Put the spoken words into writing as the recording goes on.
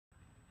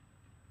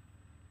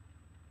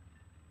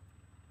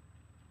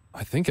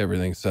I think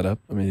everything's set up.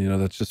 I mean, you know,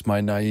 that's just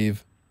my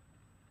naive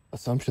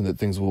assumption that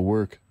things will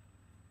work.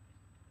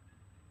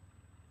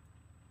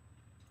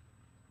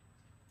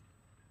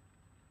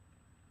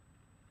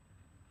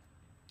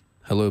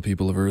 Hello,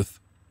 people of Earth.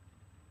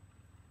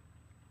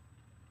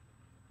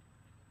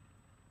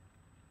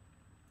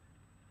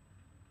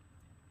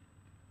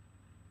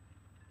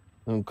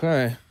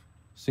 Okay.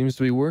 Seems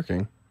to be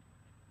working.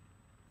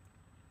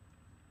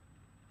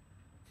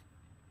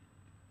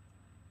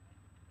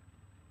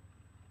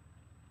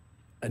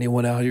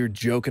 Anyone out here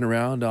joking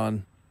around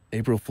on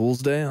April Fool's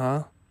Day,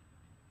 huh?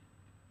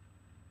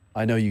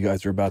 I know you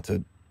guys are about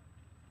to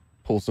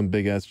pull some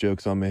big-ass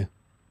jokes on me.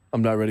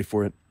 I'm not ready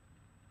for it.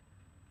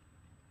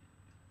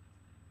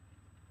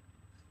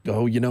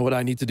 Oh, you know what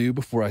I need to do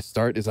before I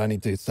start is I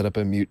need to set up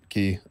a mute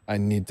key. I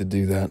need to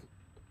do that.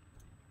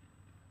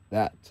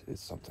 That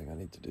is something I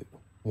need to do.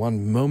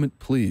 One moment,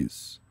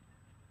 please.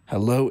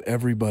 Hello,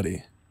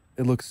 everybody.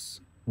 It looks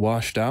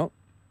washed out.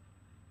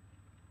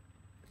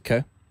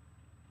 Okay.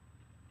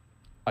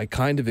 I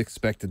kind of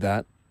expected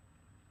that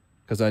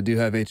because I do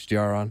have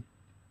HDR on.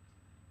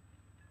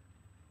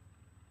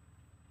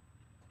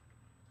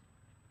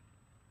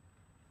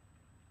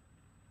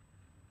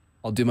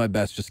 I'll do my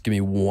best. Just give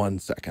me 1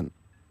 second.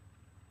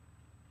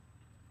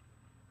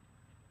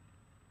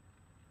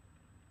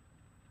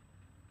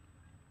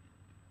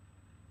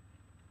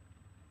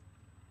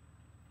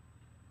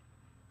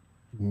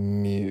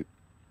 Mute.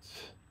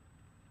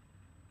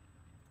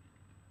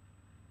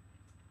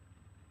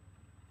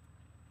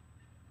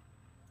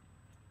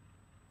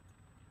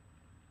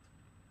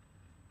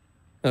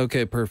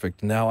 Okay,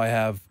 perfect. Now I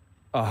have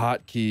a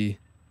hotkey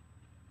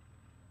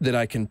that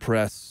I can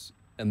press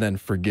and then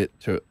forget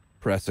to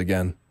press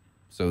again.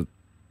 So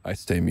I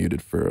stay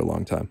muted for a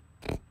long time.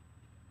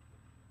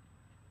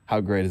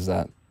 How great is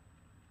that?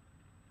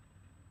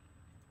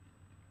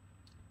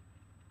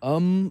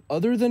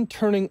 Other than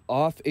turning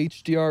off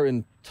HDR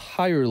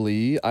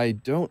entirely, I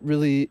don't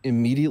really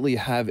immediately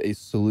have a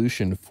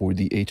solution for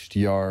the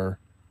HDR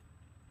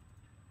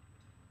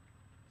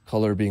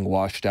color being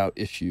washed out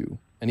issue.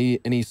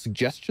 Any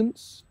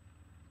suggestions?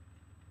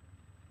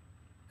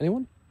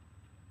 Anyone?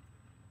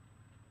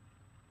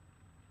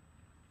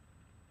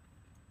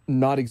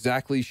 Not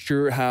exactly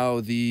sure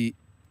how the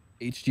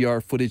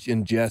HDR footage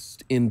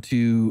ingest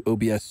into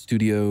OBS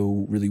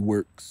Studio really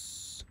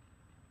works.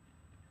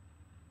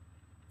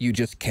 You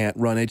just can't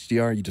run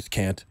HDR. You just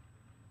can't.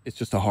 It's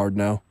just a hard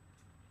no.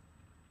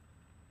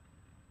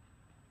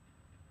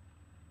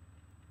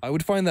 I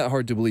would find that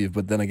hard to believe,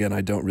 but then again,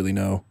 I don't really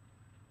know.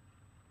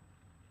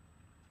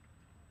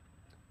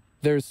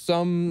 There's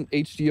some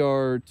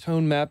HDR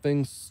tone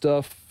mapping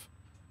stuff.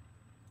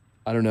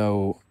 I don't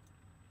know.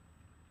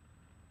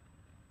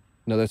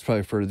 No, that's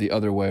probably for the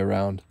other way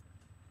around.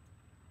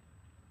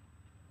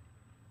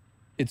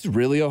 It's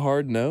really a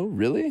hard no?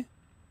 Really?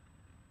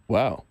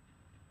 Wow.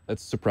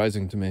 That's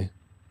surprising to me.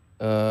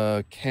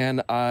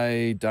 Can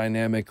I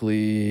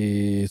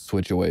dynamically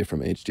switch away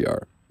from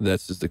HDR?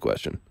 That's just the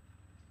question.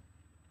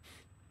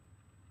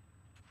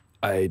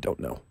 I don't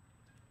know.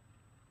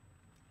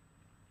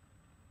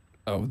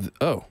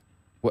 Oh,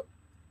 what?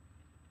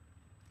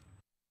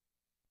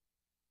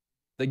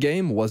 The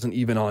game wasn't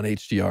even on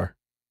HDR.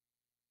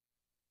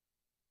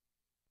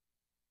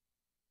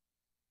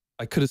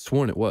 I could have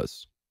sworn it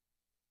was.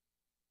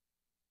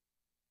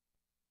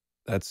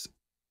 That's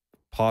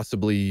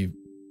possibly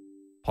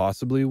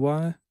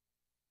why?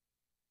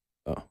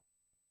 Oh,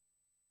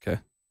 okay.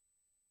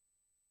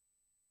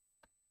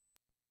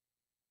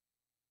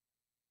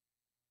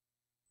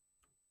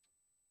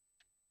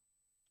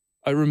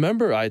 I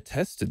remember I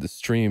tested the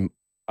stream.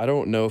 I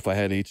don't know if I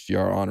had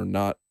HDR on or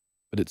not,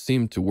 but it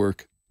seemed to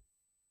work.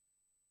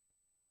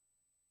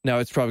 Now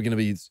it's probably going to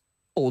be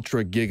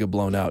ultra giga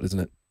blown out, isn't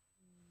it?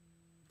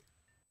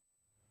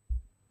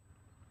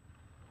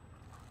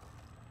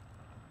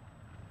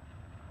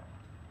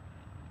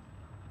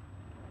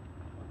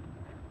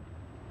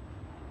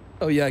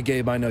 Oh yeah,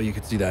 Gabe, I know you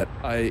could see that.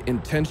 I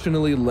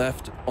intentionally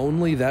left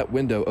only that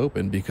window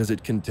open because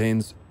it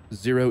contains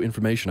zero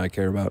information I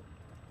care about.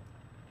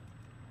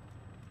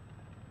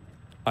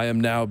 I am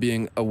now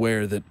being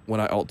aware that when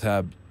I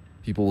alt-tab,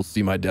 people will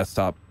see my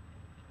desktop.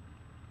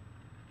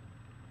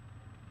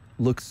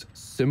 Looks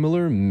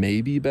similar,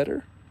 maybe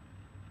better?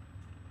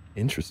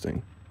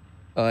 Interesting.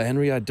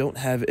 Henry, I don't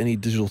have any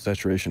digital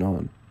saturation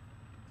on.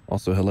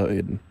 Also, hello,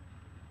 Aiden.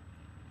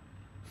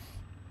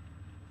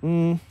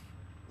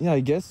 Yeah, I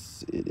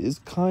guess it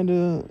is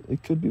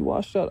it could be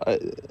washed out.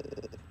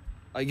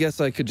 I guess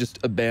I could just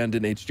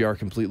abandon HDR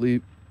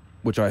completely,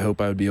 which I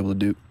hope I would be able to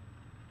do.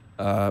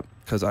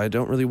 Because I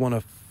don't really want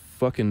to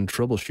fucking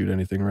troubleshoot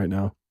anything right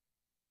now.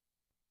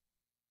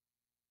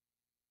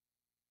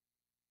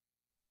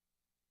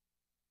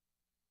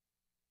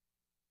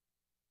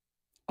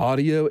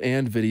 Audio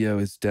and video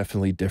is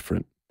definitely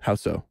different. How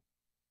so?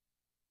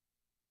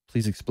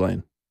 Please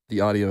explain.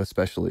 The audio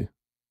especially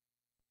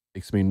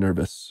makes me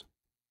nervous. .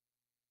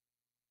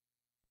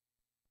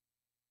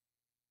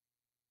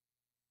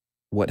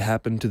 What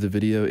happened to the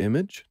video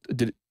image?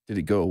 Did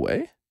it go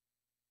away?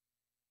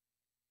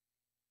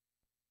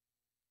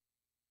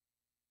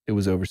 It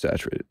was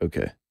oversaturated.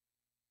 Okay.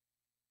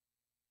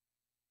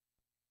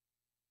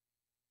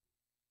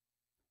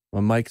 My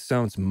mic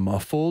sounds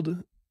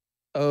muffled.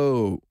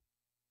 Oh.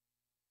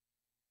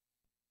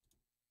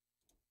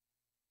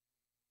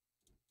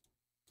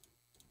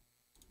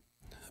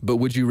 But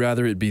would you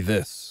rather it be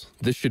this?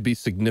 This should be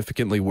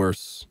significantly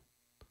worse.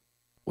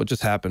 What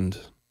just happened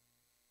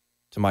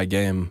to my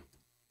game?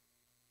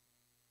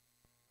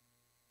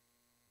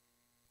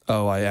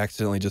 Oh, I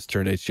accidentally just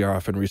turned HDR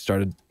off and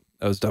restarted.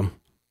 That was dumb.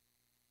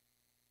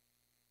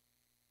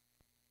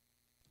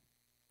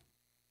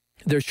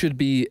 There should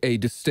be a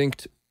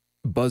distinct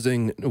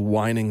buzzing,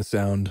 whining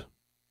sound.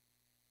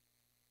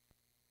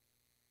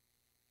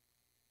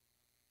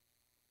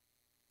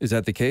 Is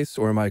that the case,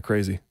 or am I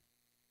crazy?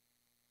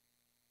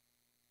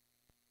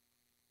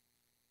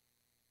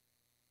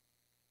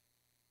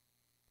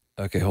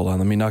 Okay, hold on.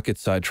 Let me not get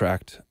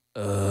sidetracked.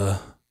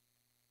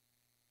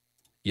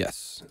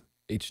 Yes,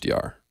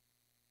 HDR.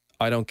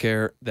 I don't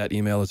care. That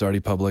email is already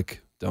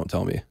public. Don't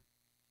tell me.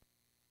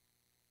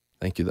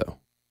 Thank you, though.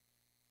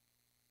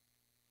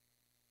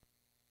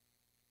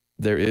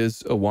 There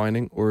is a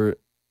whining or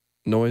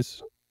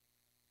noise.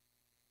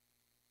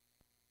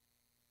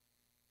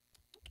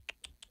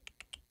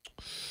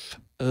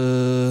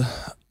 I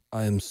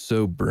am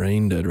so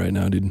brain dead right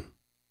now, dude.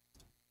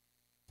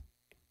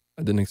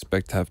 I didn't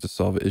expect to have to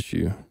solve an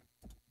issue.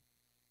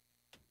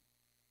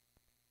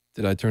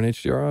 Did I turn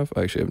HDR off?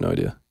 I actually have no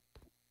idea.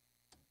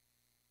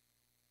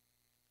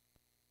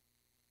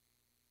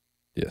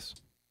 Yes.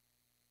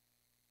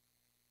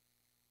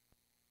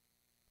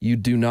 You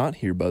do not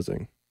hear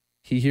buzzing.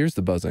 He hears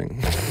the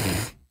buzzing.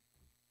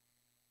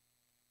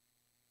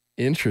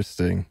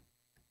 Interesting.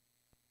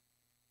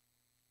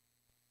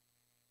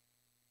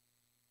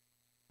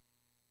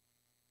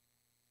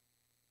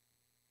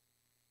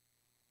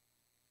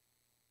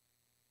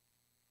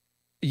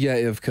 Yeah,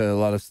 Ivka, a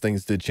lot of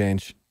things did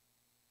change.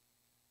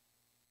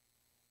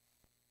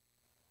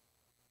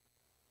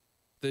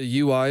 The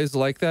UI is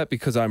like that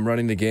because I'm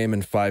running the game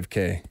in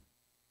 5K.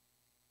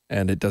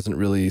 And it doesn't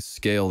really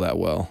scale that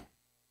well.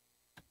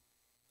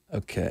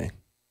 Okay.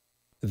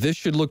 This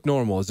should look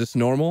normal. Is this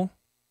normal?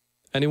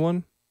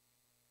 Anyone?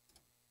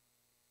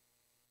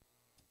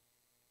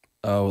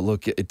 Oh,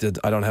 look, it did.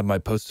 I don't have my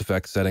post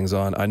effects settings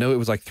on. I know it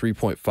was like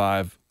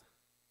 3.5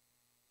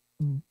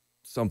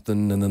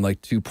 something and then like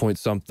 2 point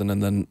something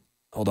and then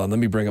hold on, let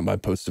me bring up my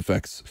post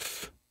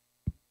effects.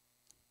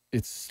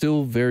 It's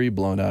still very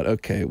blown out.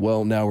 Okay,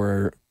 well,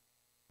 now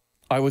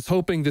I was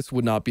hoping this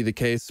would not be the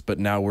case, but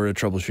now we're a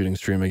troubleshooting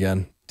stream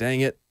again.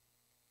 Dang it.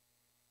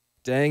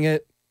 Dang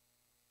it.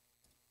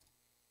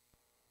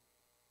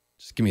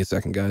 Just give me a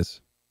second, guys.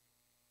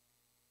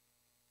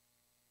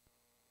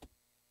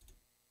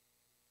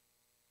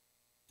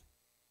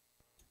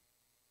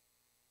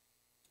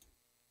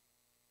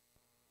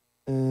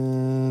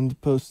 And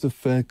post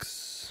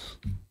effects.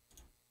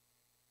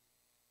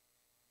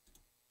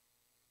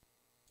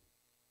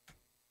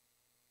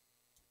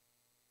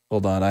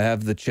 Hold on, I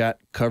have the chat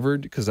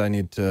covered because I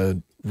need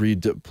to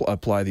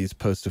apply these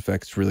post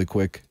effects really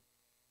quick.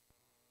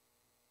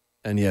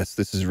 And yes,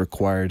 this is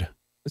required.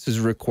 This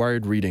is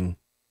required reading,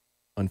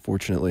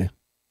 unfortunately.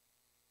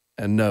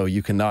 And no,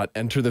 you cannot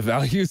enter the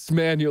values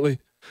manually.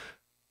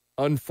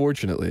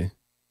 Unfortunately.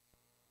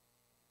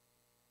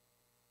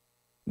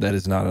 That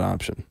is not an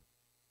option.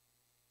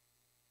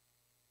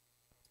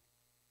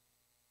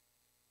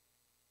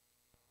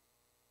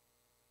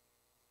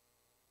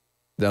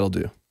 That'll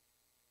do.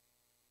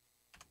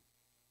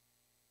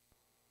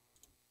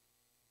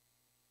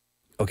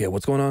 Okay,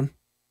 what's going on?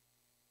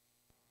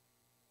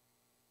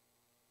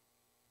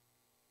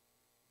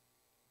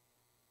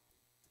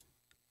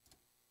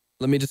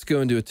 Let me just go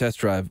and do a test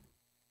drive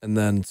and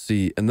then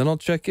see. And then I'll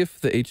check if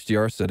the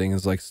HDR setting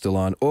is like still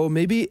on. Oh,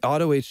 maybe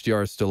auto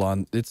HDR is still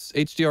on.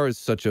 HDR is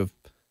such a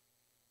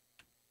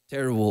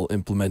terrible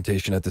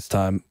implementation at this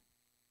time.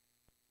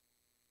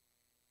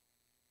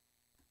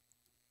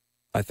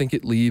 I think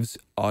it leaves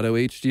auto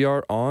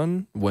HDR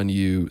on when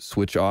you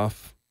switch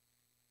off.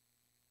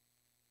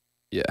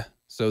 Yeah.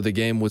 So the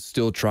game was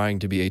still trying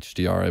to be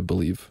HDR, I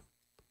believe.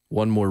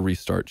 One more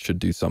restart should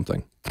do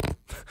something.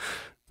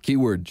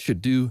 Keyword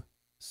should do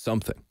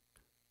something.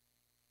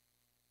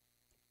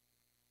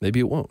 Maybe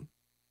it won't.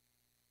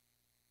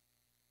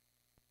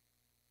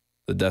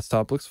 The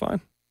desktop looks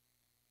fine.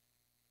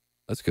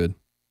 That's good.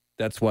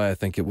 That's why I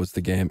think it was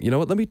the game. You know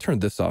what? Let me turn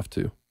this off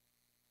too.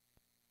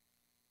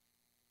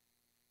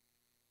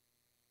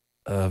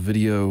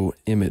 Video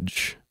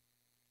image.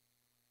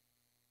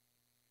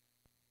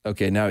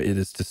 Okay, now it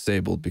is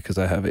disabled because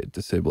I have a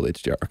disabled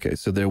HDR. Okay,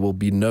 so there will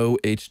be no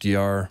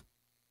HDR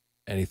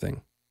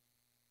anything.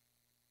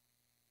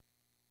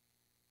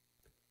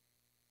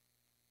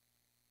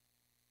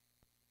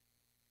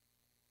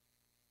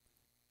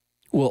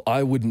 Well,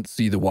 I wouldn't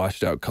see the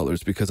washed out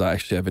colors because I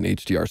actually have an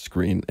HDR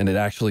screen and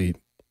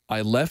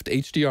I left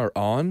HDR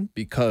on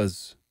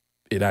because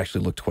it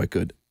actually looked quite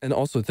good. And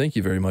also, thank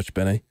you very much,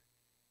 Benny.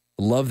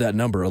 Love that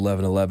number,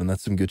 1111.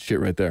 That's some good shit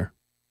right there.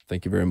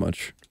 Thank you very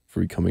much for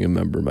becoming a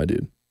member, my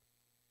dude.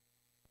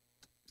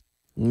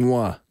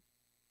 Mwah.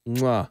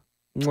 Mwah.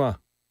 Mwah.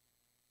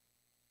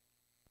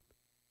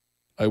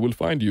 I will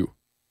find you.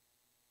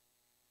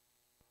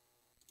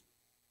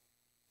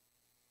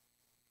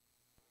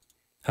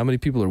 How many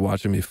people are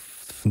watching me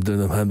do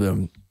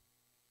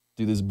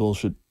this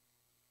bullshit?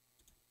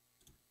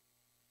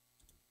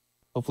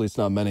 Hopefully it's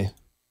not many.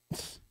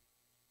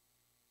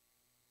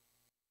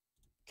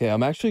 Okay,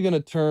 I'm actually going to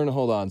turn,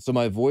 hold on. So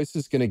my voice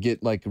is going to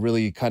get like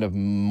really kind of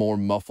more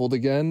muffled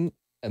again,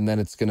 and then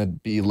it's going to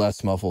be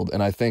less muffled.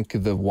 And I think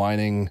the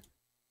whining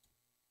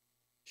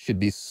should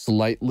be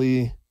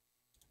slightly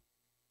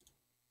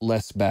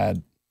less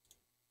bad,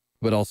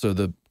 but also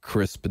the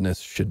crispness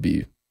should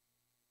be.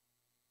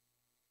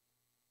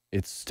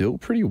 It's still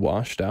pretty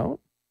washed out.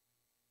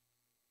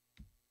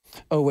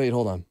 Oh, wait,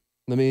 hold on.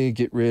 Let me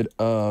get rid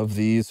of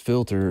these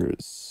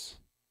filters.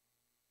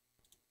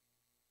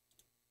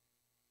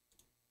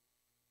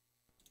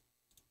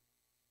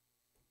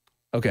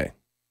 Okay.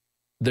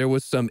 There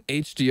was some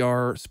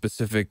HDR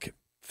specific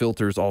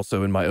filters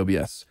also in my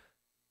OBS.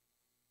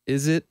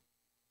 Is it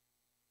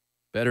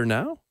better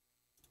now?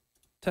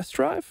 Test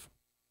drive?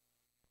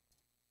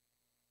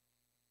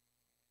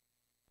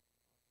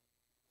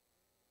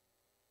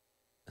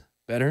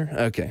 Better?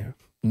 Okay.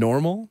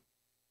 Normal?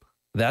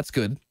 That's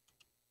good.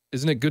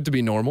 Isn't it good to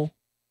be normal?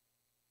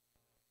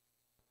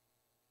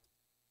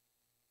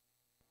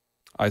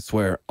 I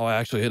swear. Oh, I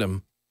actually hit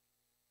him.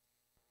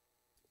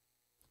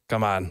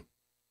 Come on.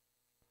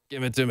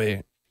 Give it to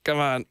me. Come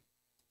on.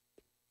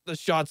 The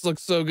shots look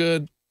so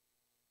good.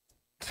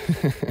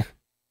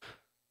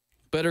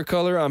 Better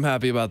color? I'm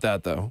happy about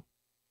that, though.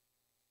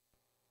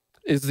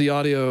 Is the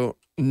audio...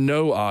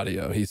 No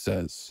audio, he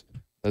says.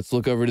 Let's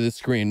look over to the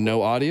screen.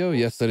 No audio?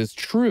 Yes, that is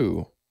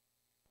true.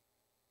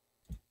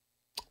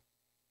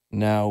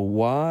 Now,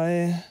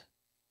 why...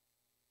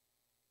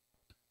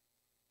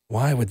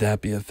 Why would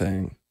that be a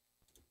thing?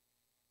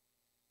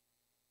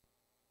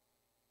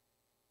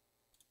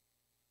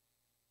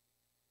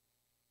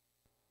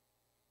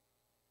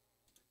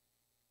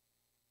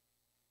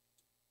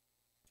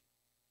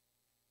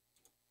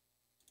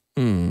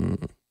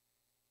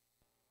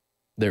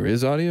 There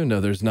is audio?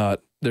 No, there's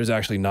not. There's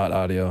actually not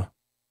audio.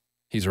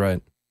 He's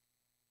right.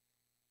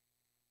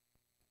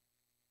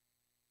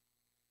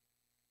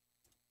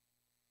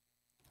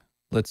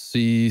 Let's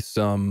see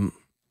some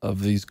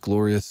of these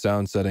glorious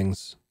sound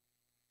settings.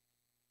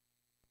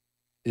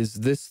 Is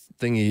this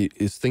thingy,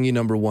 is thingy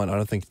number one? I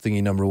don't think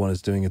thingy number one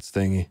is doing its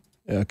thingy.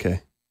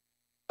 Okay.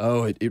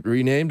 Oh, it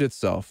renamed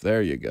itself.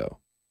 There you go.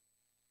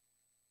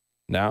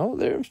 Now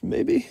there's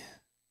maybe...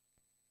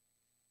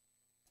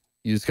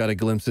 You just got a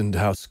glimpse into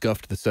how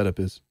scuffed the setup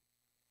is.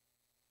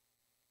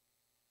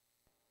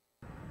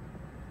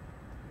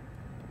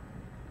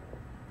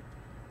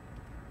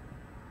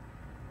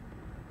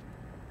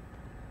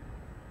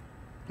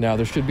 Now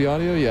there should be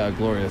audio? Yeah,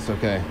 glorious.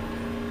 Okay.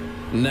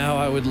 Now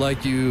I would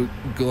like you,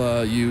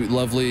 you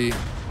lovely,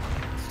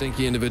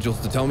 stinky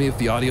individuals to tell me if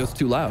the audio is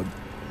too loud.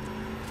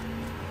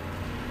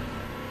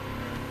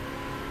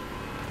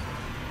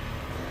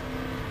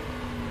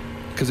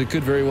 Because it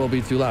could very well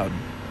be too loud.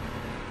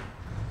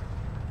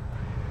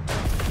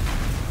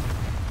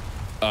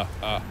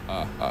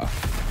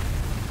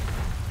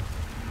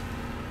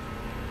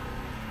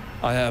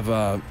 I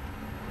have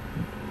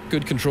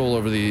good control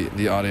over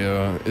the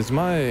audio. Is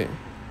my...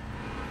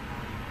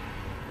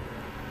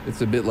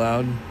 It's a bit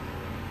loud.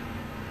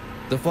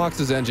 The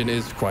Fox's engine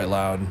is quite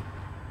loud.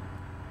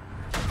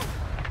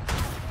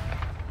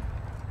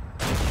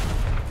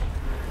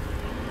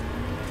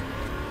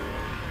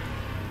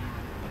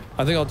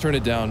 I think I'll turn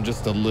it down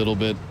just a little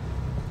bit.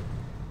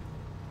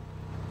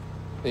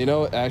 You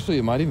know, actually,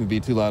 it might even be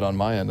too loud on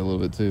my end a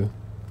little bit too.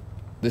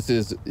 This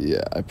is,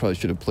 yeah, I probably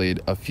should have played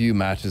a few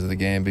matches of the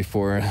game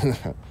before.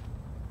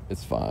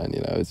 It's fine, you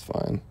know, it's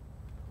fine.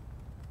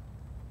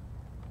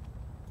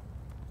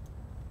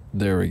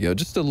 There we go,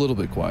 just a little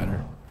bit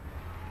quieter.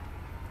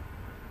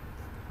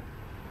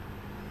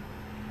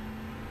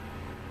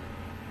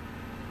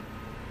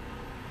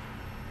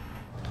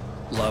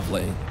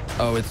 Lovely.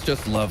 Oh, it's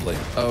just lovely.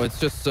 Oh, it's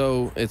just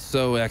so, it's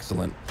so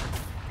excellent.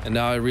 And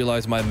now I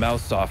realize my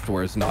mouse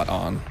software is not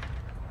on.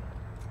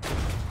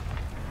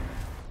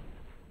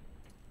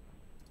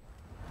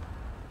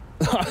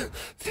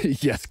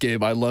 Yes,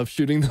 Gabe, I love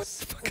shooting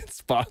those fucking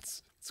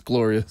spots. It's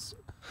glorious.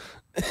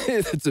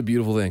 It's a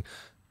beautiful thing.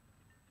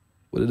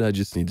 What did I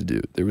just need to do?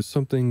 There was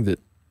something that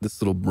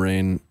this little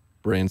brain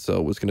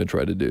cell was going to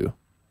try to do.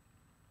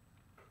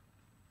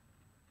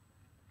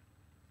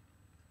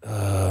 It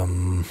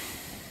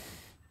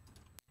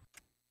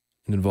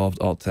involved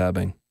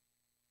alt-tabbing.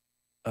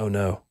 Oh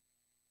no.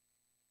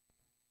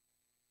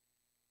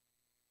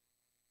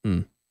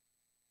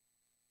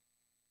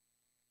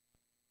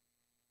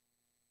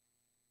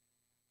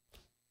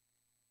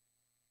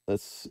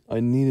 That's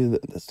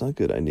not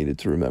good. I needed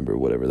to remember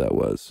whatever that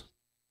was.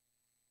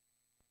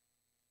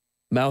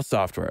 Mouse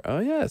software. Oh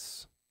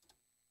yes.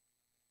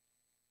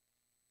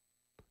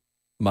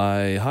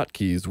 My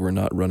hotkeys were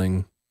not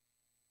running.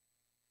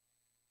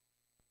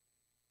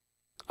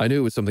 I knew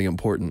it was something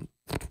important.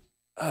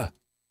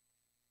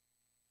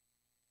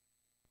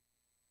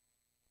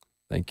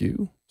 Thank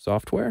you,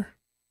 software.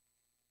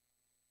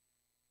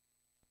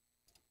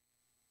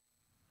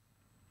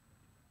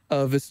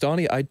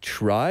 Vistani, I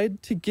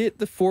tried to get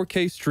the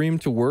 4K stream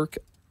to work.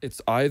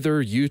 It's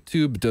either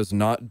YouTube does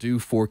not do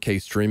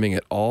 4K streaming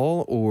at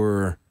all,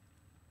 or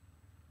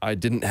I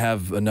didn't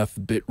have enough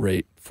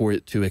bitrate for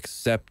it to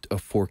accept a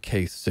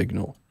 4K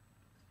signal.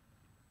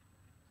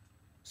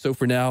 So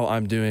for now,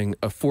 I'm doing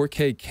a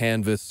 4K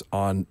canvas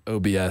on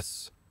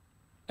OBS,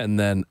 and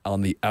then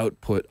on the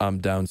output,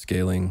 I'm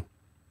downscaling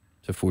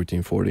to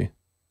 1440.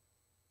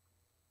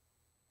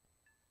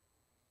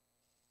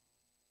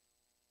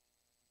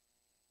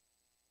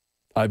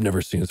 I've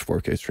never seen his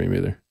 4K stream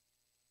either.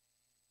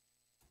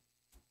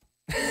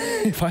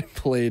 If I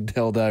played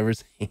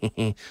Helldivers,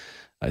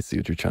 I see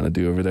what you're trying to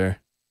do over there.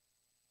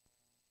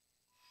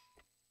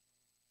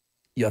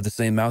 You have the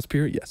same mouse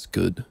period? Yes,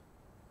 good.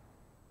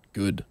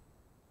 Good.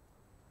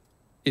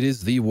 It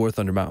is the War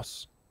Thunder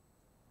mouse,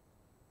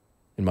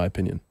 in my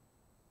opinion.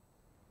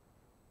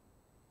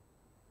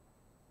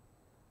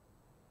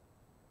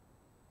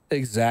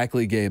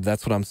 Exactly, Gabe.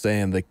 That's what I'm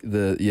saying. The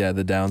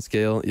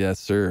downscale. Yes,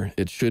 sir.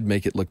 It should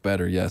make it look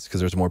better. Yes, because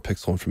there's more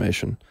pixel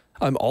information.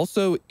 I'm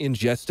also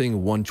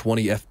ingesting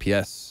 120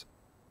 FPS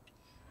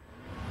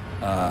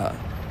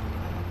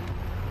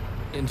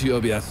into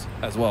OBS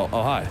as well.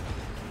 Oh, hi.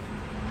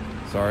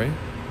 Sorry.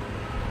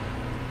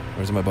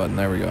 Where's my button?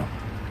 There we go.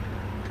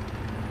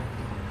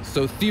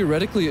 So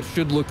theoretically, it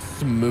should look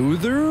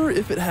smoother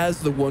if it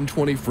has the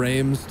 120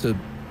 frames to,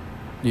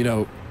 you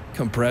know,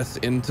 compress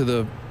into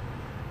the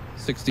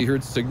 60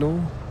 hertz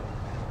signal.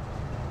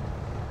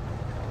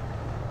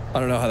 I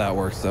don't know how that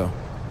works though.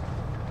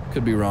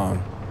 Could be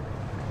wrong.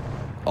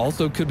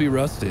 Also could be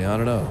rusty. I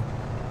don't know.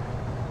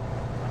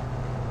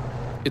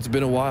 It's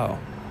been a while.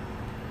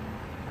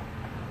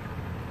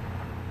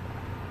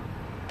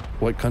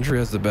 What country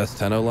has the best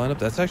Tenno lineup?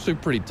 That's actually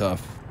pretty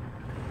tough.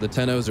 The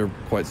Tennos are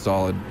quite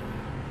solid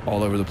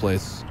all over the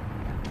place.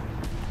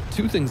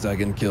 Two things I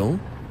can kill.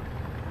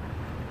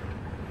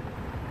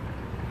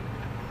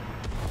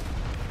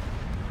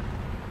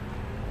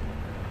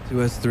 Two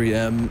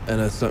S3M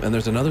and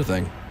there's another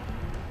thing.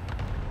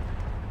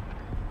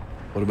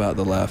 What about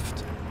the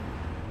left?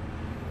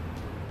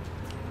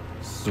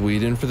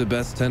 Sweden for the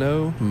best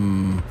Tenno?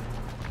 I'm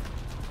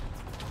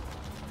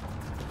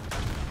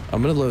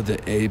gonna load the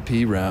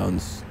AP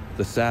rounds,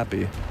 the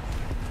Sappy.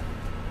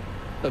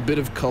 A bit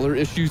of color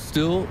issue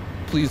still?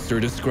 Please, sir,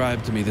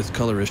 describe to me this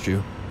color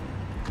issue.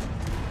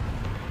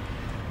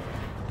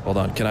 Hold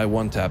on, can I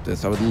one-tap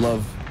this? I would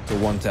love to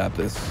one-tap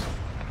this.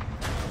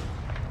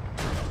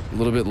 A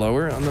little bit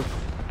lower on the,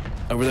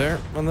 over there,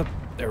 on the,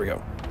 there we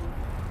go.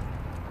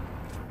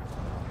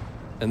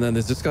 And then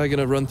is this guy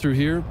gonna run through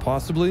here?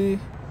 Possibly.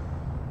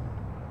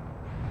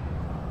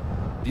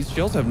 These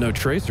shells have no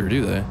tracer,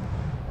 do they?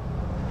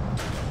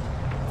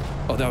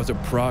 Oh, that was a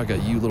Praga,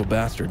 you little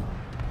bastard.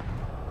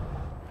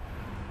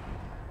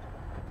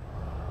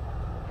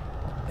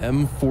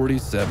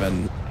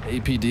 M47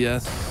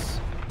 APDS.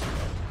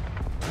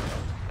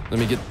 Let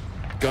me get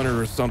gunner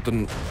or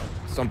something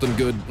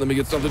good. Let me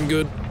get something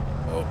good.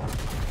 Oh.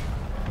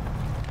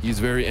 He's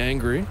very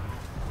angry.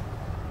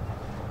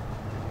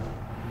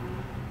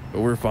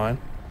 But we're fine.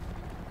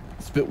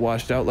 It's a bit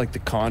washed out, like the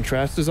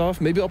contrast is off.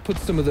 Maybe I'll put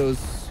some of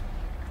those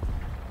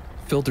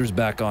filters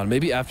back on.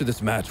 Maybe after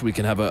this match we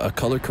can have a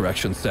color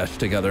correction sesh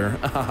together.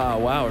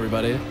 Wow,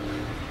 everybody.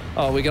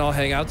 Oh, we can all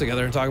hang out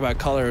together and talk about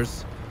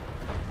colors.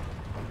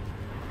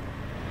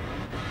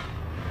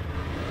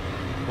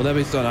 Well, that'd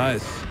be so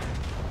nice.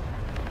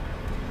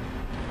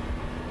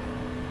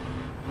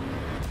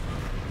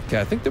 Okay,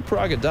 I think the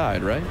Praga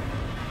died, right?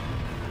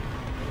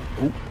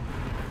 Oh,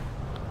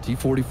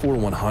 T44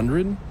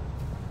 100.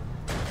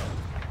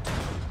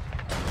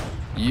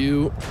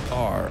 You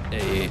are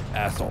a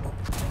asshole.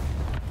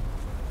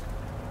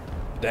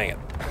 Dang it.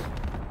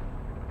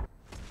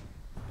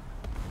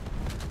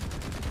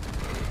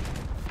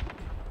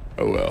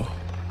 Oh well.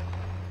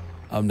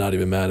 I'm not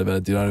even mad about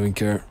it, dude. I don't even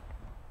care.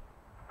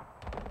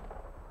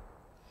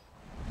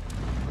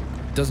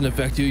 Doesn't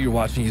affect you. You're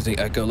watching using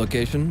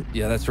echolocation.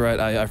 Yeah, that's right.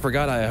 I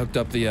forgot I hooked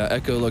up the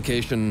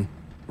echolocation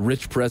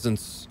rich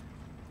presence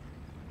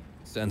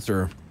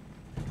sensor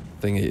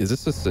thing. Is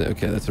this a,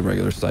 okay, that's a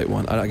regular sight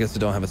one. I guess I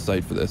don't have a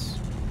sight for this.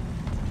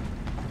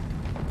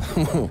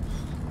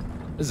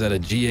 Is that a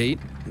G8?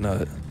 No.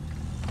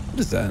 What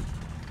is that?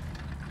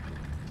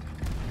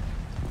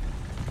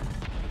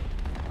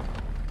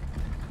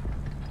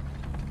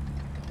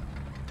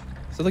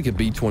 Is that like a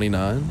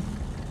B29?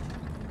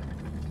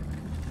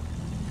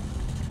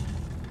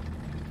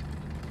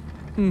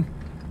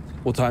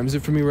 What time is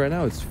it for me right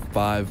now? It's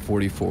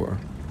 5:44.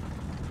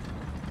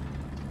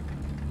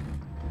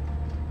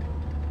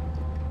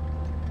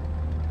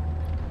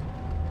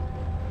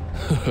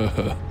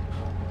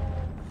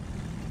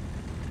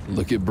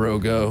 Look at bro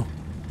go.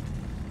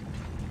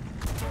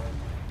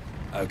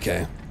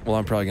 Okay. Well,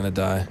 I'm probably gonna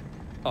die.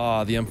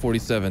 Ah, the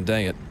M47.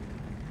 Dang it.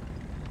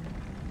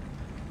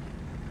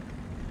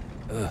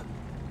 Ugh.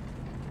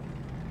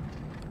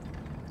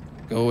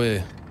 Go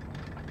away.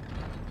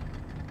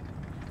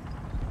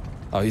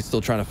 Oh, he's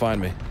still trying to find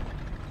me.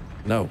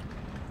 No.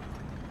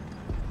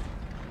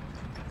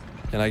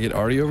 Can I get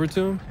Artie over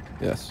to him?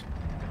 Yes.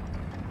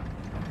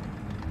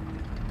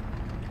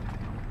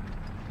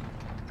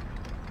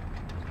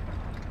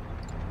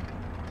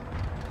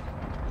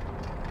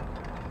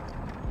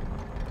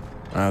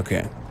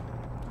 Okay.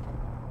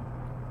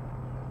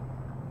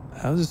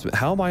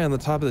 How am I on the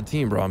top of the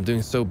team, bro? I'm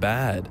doing so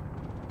bad.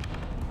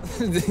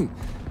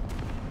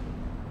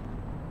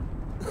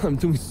 I'm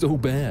doing so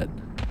bad.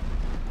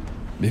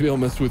 Maybe I'll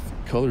mess with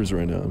colors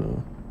right now.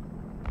 No.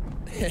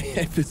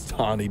 Hey,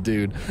 Vistani,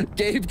 dude.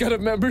 Gabe got a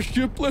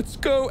membership. Let's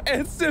go.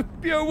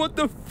 Escipio, what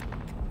the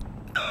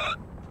fuck?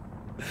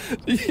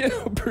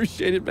 Yeah,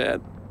 appreciate it,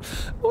 man.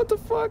 What the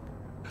fuck?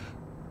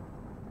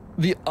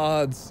 The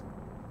odds.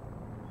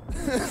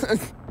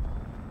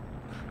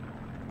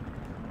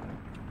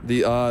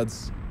 The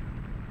odds.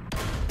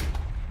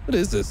 What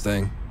is this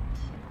thing?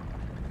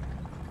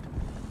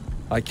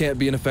 I can't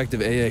be an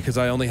effective AA because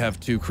I only have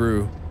 2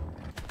 crew.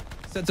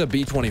 That's a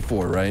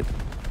B-24, right?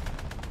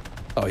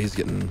 Oh, he's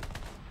getting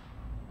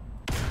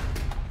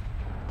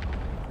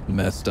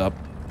messed up.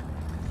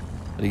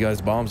 And he got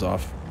his bombs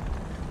off.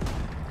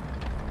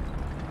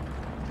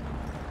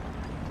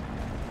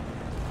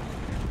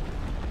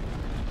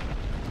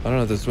 I don't know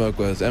what the smoke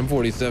was.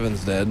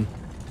 M47's dead.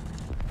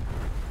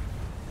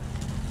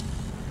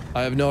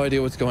 I have no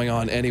idea what's going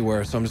on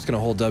anywhere, so I'm just gonna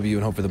hold W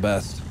and hope for the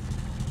best.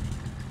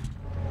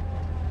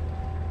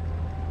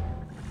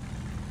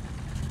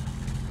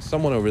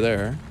 Someone over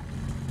there.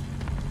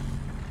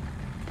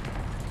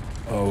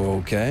 Oh,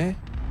 okay.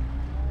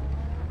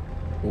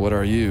 What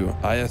are you?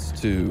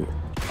 IS-2.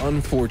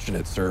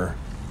 Unfortunate, sir.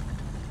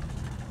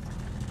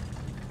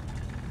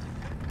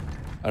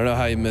 I don't know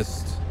how you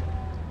missed,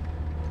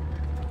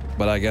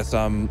 but I guess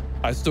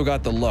I still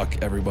got the luck,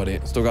 everybody.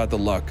 Still got the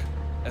luck.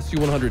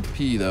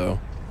 SU-100P, though.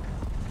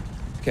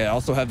 Okay, I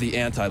also have the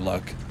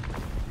anti-luck.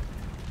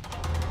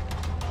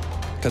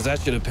 Because that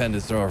should have pinned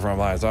his thrower from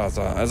last.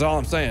 That's all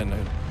I'm saying,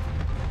 dude.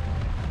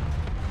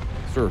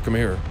 Sir, come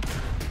here.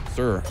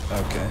 Sir,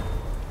 okay.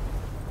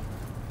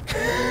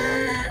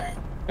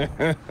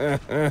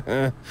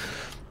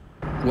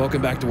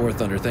 Welcome back to War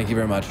Thunder. Thank you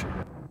very much.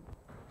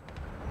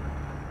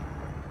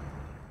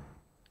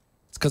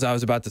 It's because I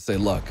was about to say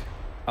luck.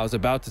 I was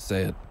about to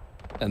say it,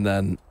 and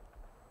then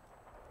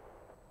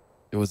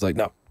it was like,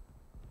 no.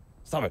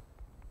 Stop it.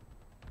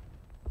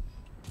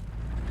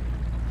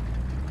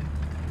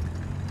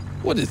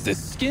 What is this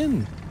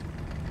skin?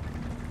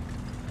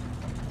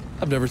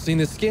 I've never seen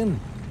this skin.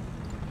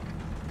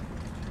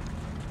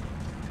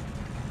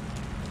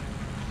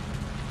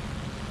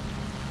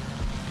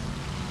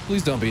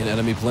 Please don't be an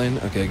enemy plane.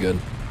 Okay, good.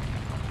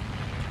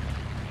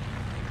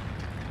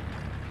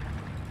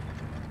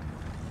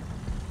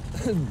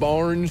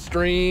 Barn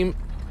stream.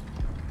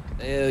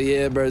 Hell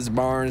yeah, bro, it's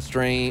barn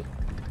stream.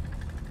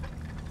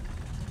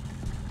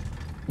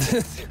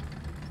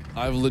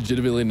 I've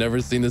legitimately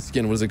never seen this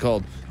skin. What is it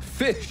called?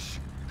 Fish.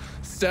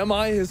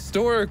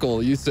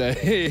 Semi-historical, you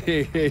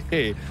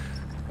say.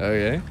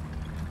 Okay.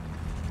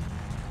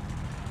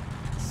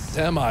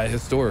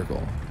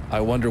 Semi-historical.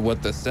 I wonder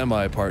what the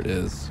semi part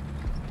is.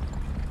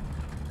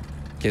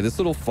 Okay, this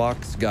little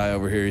fox guy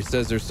over here, he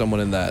says there's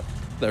someone in that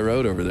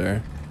road over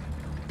there.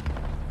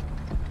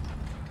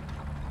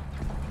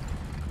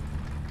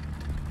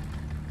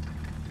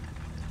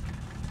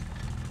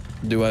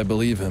 Do I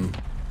believe him?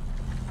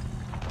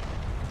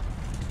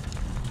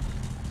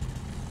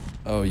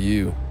 Oh,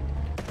 you.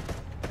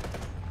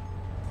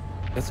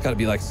 That's gotta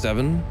be like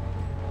 7.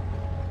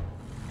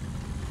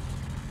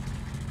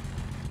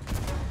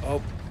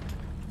 Oh.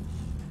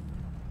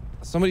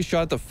 Somebody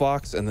shot the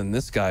fox, and then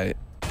this guy,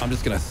 I'm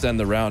just gonna send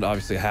the round,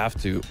 obviously I have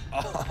to.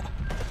 Oh,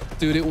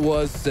 dude, it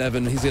was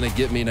 7. He's gonna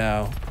get me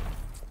now.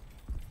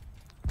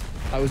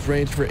 I was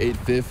ranged for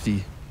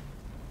 850.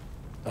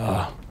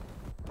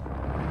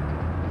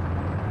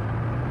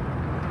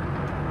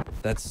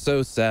 That's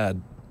so sad.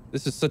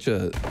 This is such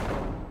a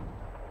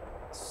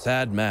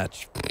sad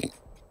match.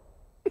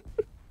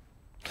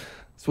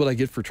 That's what I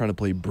get for trying to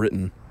play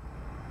Britain.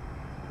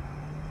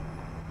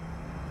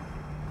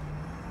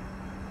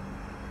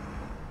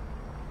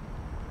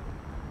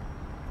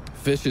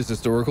 Fish is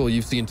historical.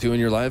 You've seen 2 in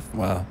your life?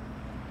 Wow.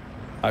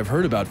 I've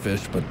heard about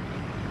fish, but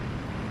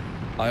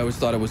I always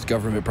thought it was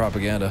government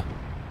propaganda.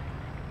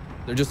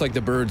 They're just like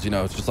the birds, you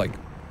know. It's just like,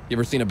 you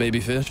ever seen a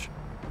baby fish?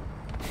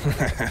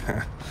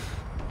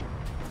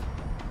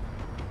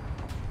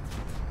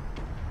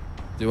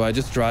 Do I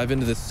just drive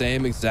into the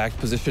same exact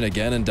position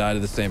again and die to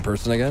the same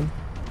person again?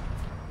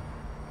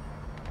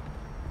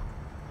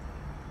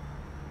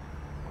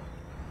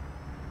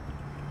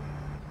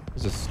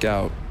 There's a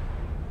scout.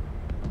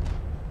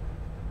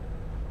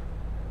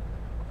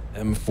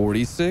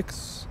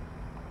 M46?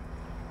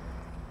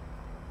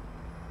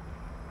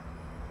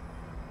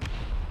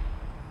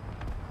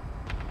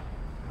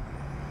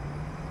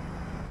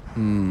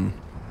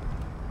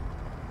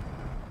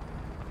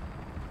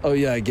 Oh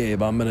yeah,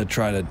 Gabe, I'm gonna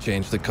try to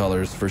change the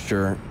colors for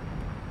sure.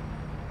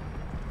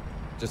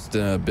 Just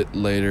a bit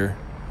later.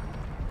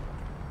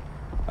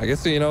 I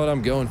guess you know what,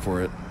 I'm going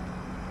for it.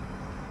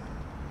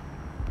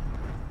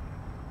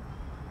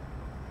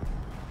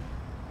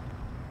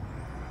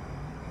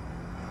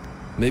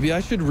 Maybe I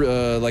should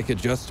like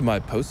adjust my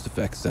post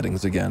effects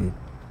settings again,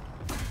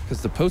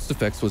 because the post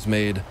effects was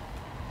made.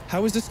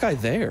 How is this guy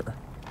there?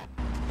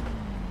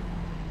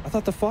 I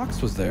thought the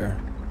fox was there.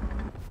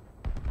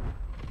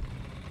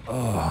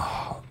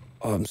 Oh,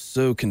 I'm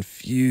so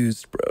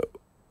confused, bro.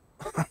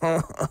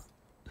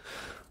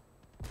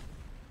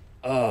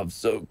 Oh, I'm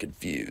so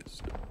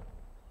confused.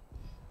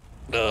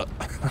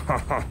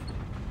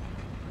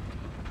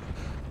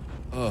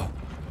 Oh.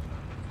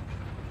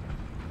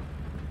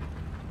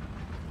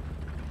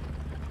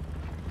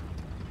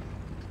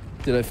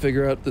 Did I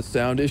figure out the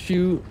sound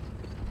issue?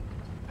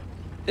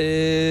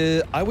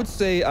 I would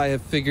say I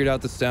have figured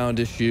out the sound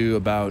issue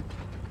about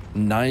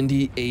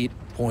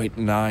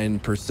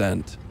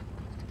 98.9%.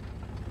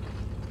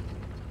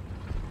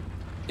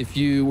 If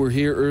you were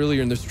here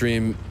earlier in the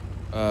stream,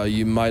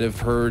 you might have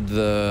heard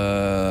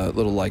the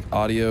little like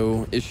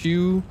audio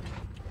issue,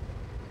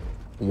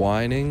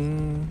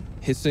 whining,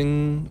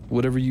 hissing,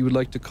 whatever you would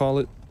like to call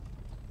it,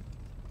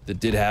 that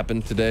did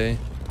happen today.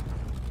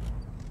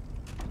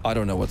 I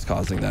don't know what's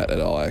causing that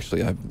at all,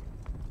 actually. I have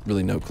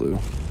really no clue.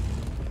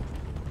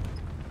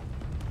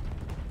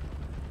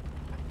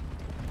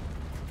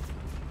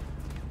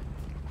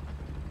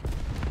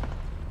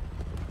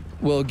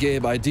 Well,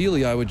 Gabe,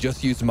 ideally I would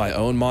just use my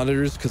own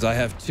monitors because I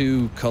have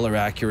 2 color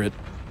accurate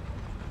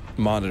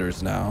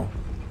monitors now.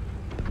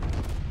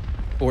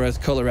 Or as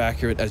color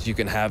accurate as you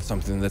can have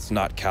something that's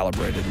not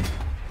calibrated.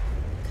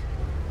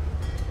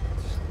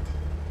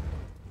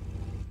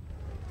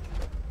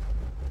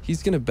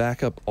 He's gonna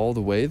back up all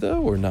the way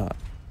though, or not?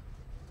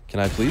 Can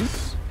I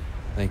please?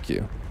 Thank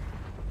you.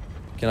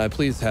 Can I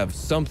please have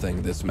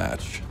something this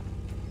match?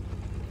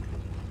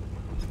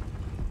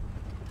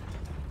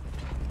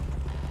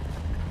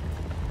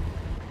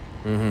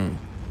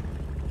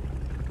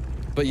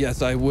 But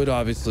yes, I would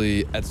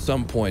obviously at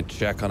some point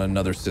check on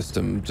another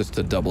system just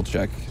to double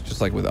check, just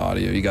like with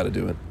audio, you got to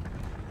do it.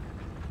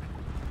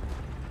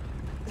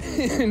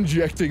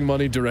 Injecting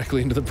money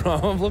directly into the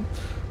problem.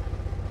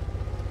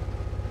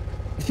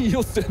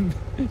 You'll send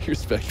your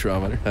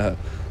spectrometer.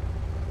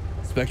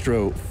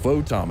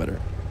 Spectrophotometer.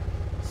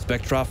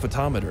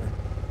 Spectrophotometer.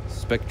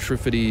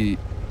 Spectrifity.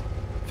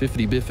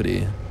 50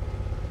 biffity.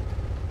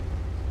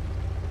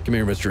 Come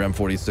here, Mr.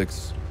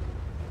 M46.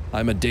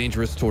 I'm a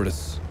dangerous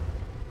tortoise.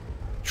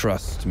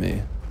 Trust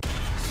me.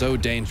 So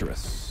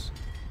dangerous.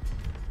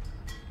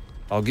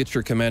 I'll get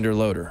your commander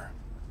loader.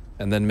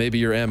 And then maybe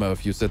your ammo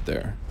if you sit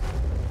there.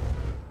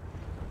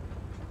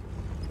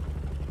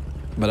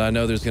 But I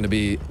know there's gonna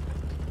be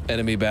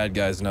enemy bad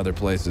guys in other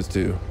places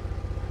too.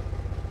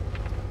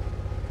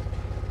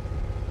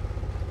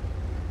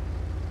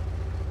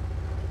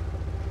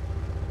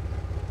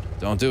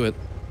 Don't do it.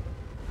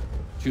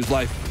 Choose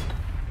life.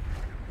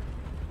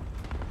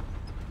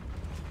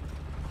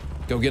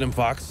 Go get him,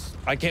 Fox.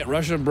 I can't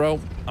rush him, bro.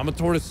 I'm a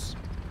tortoise.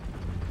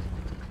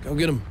 Go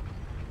get him.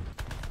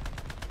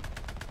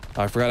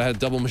 Oh, I forgot I had a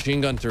double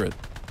machine gun turret.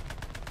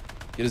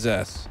 Get his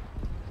ass.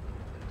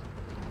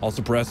 I'll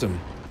suppress him.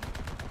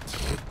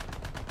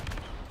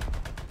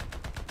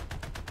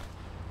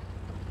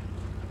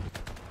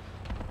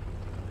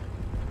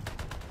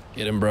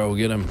 Get him, bro.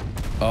 Get him.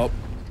 Oh.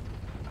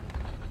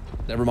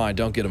 Never mind.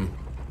 Don't get him.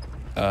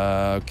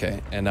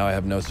 Okay. And now I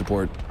have no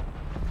support.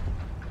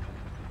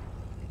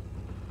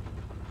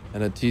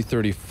 And a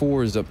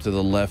T-34 is up to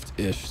the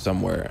left-ish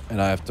somewhere,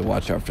 and I have to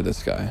watch out for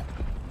this guy.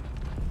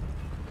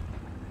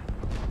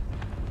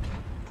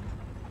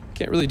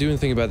 Can't really do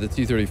anything about the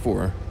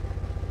T-34.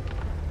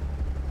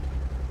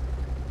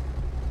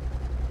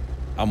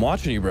 I'm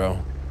watching you, bro.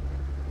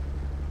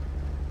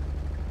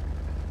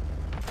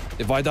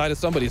 If I die to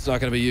somebody, it's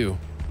not gonna be you.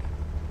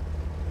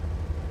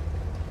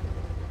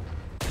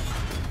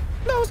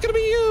 No, it's gonna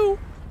be you!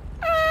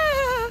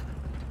 Ah!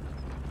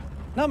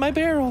 Not my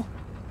barrel.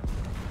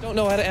 Don't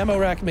know how to ammo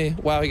rack me.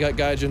 Wow, he got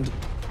Gaijined.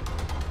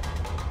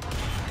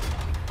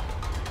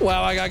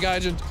 Wow, I got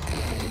Gaijined.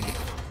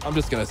 I'm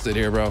just gonna sit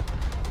here, bro.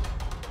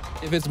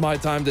 If it's my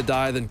time to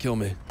die, then kill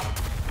me.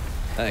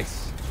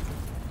 Thanks.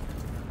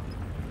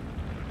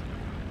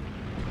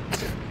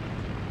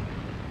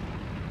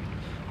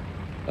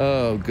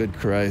 Oh, good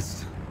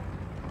Christ.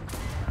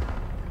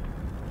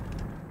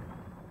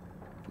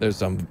 There's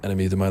some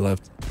enemy to my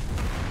left.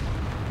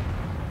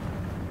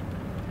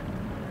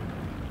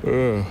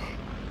 Ugh.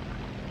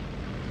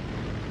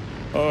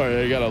 Oh,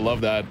 yeah, you gotta love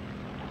that.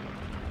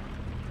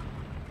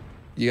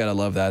 You gotta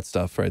love that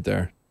stuff right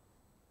there.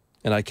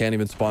 And I can't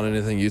even spawn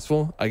anything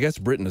useful. I guess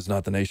Britain is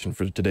not the nation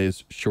for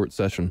today's short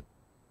session.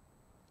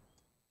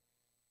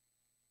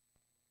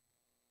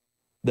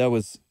 That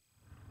was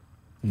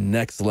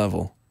next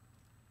level.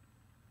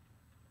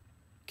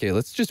 Okay,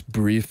 let's just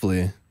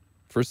briefly...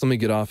 First, let me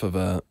get off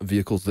of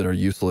vehicles that are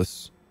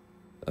useless.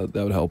 That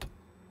would help.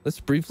 Let's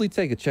briefly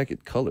take a check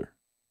at color.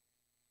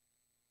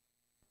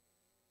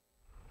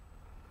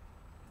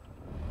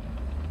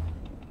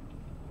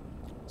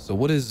 So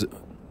what is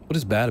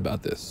bad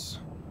about this?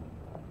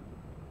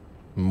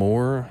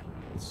 More.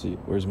 Let's see.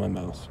 Where's my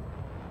mouse?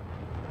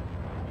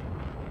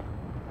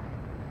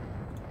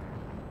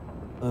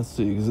 Let's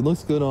see, because it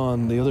looks good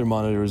on the other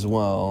monitor as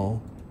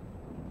well.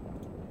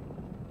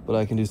 But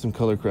I can do some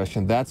color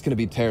correction. That's going to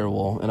be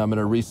terrible, and I'm going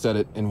to reset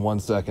it in 1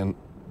 second.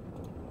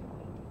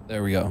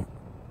 There we go.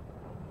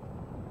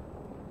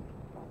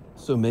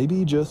 So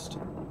maybe just...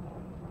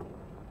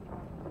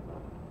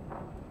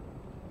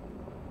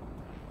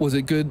 Was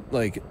it good,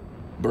 like,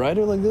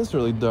 brighter like this,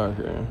 or like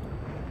darker?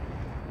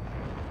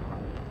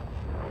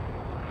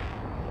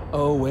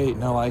 Oh, wait,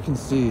 no, I can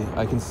see.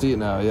 I can see it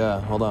now, yeah,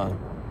 hold on.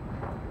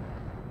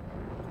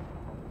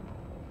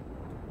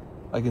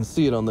 I can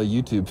see it on the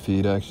YouTube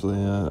feed, actually.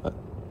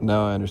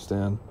 Now I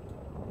understand.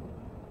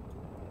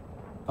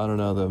 I don't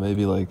know, though,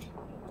 maybe like...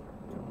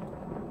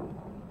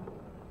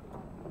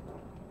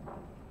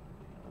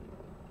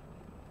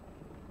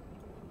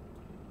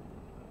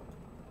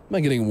 Am I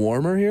getting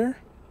warmer here?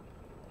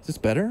 Is this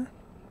better?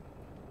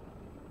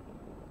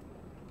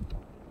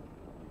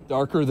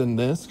 Darker than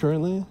this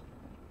currently?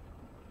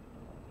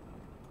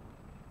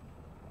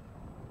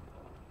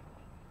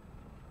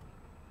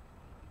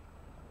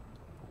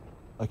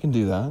 I can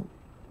do that.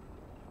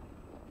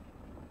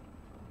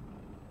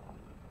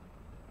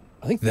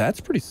 I think that's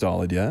pretty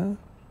solid, yeah?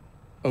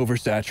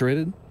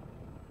 Oversaturated?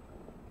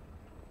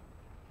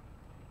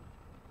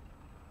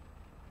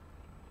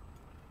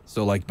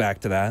 So like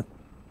back to that.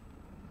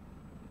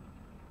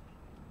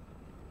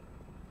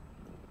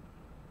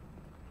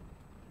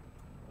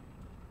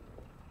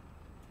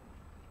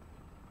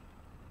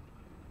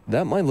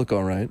 That might look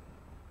all right.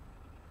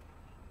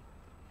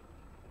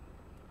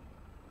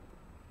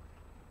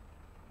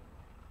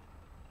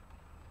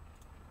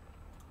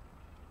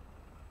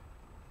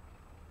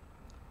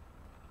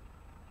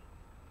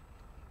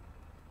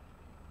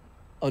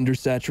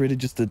 Undersaturated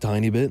just a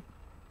tiny bit.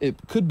 It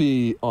could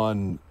be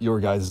on your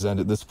guys' end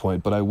at this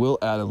point, but I will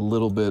add a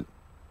little bit.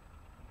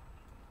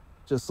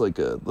 Just like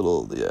a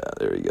little, yeah,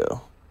 there you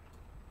go.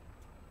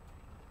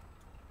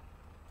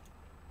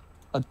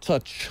 A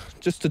touch,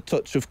 just a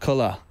touch of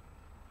color.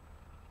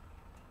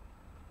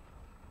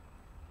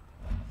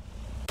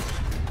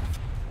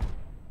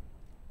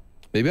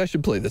 Maybe I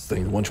should play this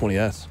thing, the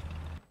 120S.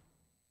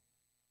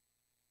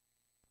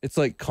 It's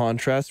like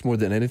contrast more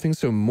than anything,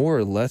 so more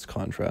or less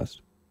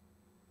contrast.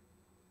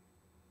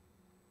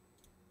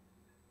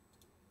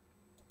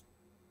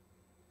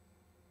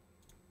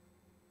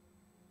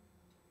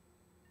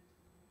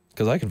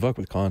 Because I can fuck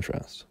with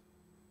contrast.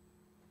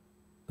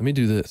 Let me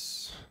do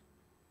this.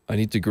 I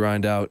need to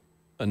grind out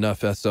enough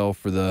SL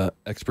for the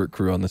expert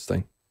crew on this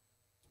thing.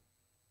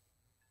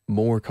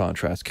 More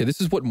contrast. Okay, this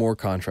is what more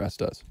contrast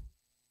does.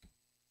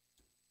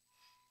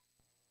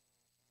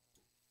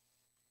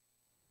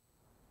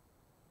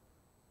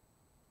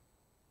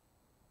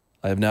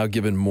 I have now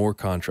given more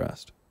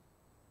contrast.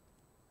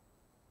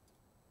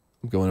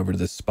 I'm going over to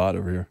this spot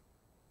over here.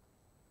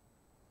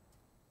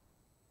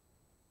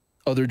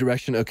 Other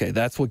direction? Okay,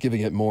 that's what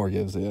giving it more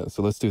gives, yeah.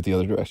 So let's do it the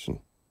other direction.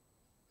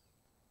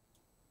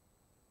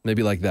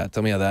 Maybe like that.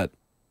 Tell me how that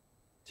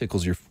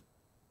tickles your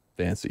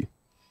fancy.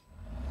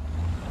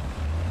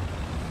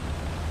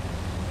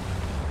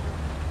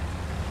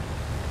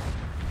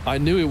 I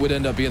knew it would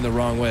end up being the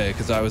wrong way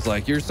because I was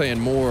like, you're saying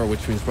more,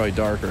 which means probably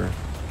darker.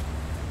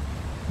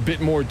 Bit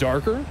more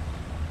darker?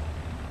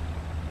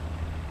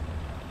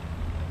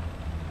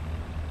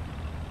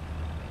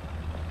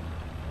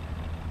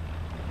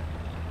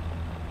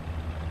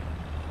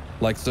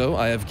 Like so,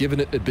 I have given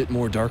it a bit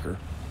more darker.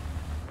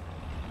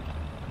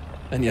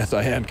 And yes,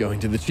 I am going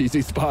to the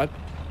cheesy spot.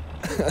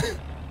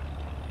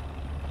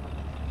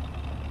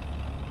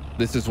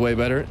 This is way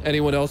better.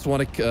 Anyone else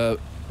want to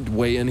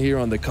weigh in here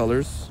on the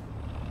colors?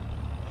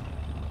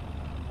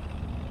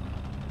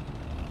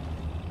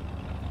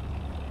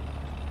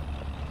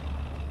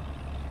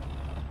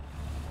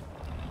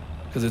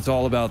 Because it's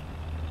all about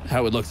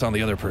how it looks on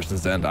the other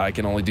person's end. I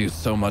can only do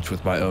so much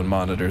with my own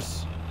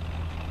monitors.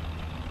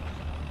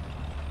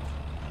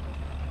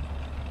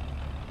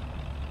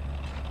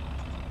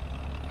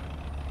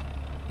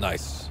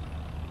 Nice.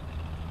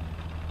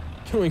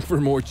 Going for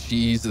more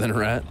cheese than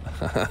rat.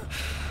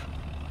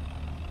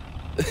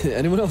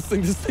 Anyone else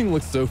think this thing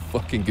looks so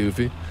fucking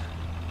goofy?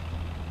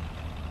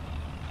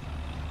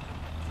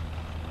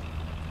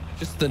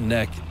 Just the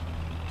neck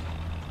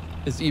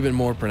is even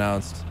more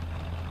pronounced.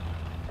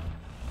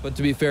 But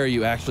to be fair,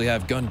 you actually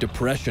have gun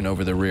depression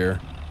over the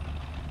rear.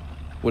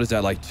 What is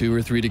that, like 2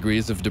 or 3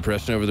 degrees of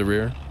depression over the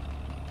rear?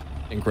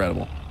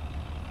 Incredible.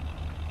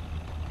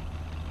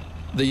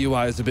 The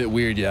UI is a bit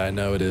weird, yeah, I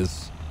know it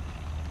is.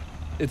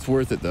 It's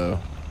worth it, though.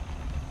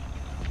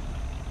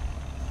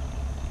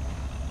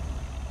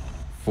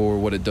 For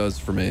what it does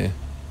for me.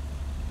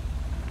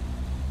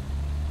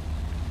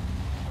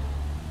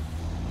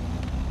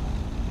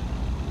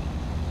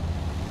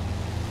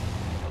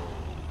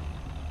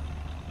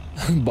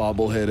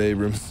 Bobblehead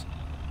Abrams.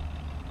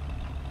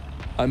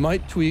 I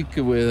might tweak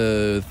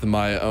with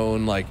my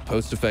own like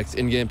post effects,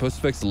 in-game post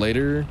effects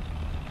later.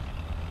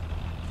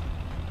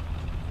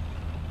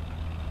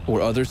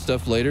 or other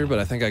stuff later, but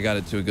I think I got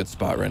it to a good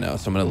spot right now,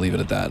 so I'm gonna leave it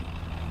at that.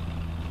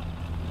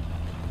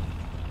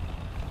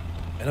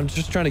 And I'm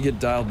just trying to get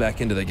dialed back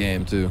into the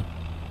game too.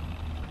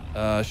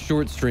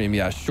 Short stream,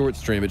 yeah, short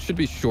stream. It should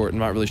be short. I'm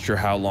not really sure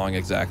how long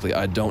exactly.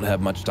 I don't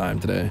have much time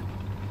today,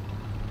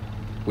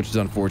 which is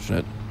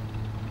unfortunate.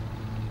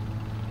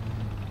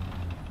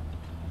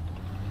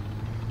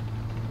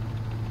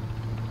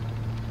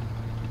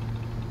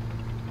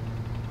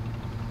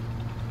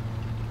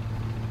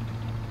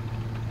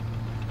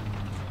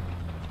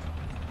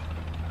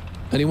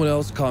 Anyone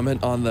else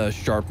comment on the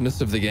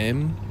sharpness of the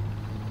game?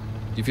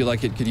 Do you feel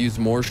like it could use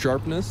more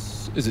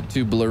sharpness? Is it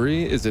too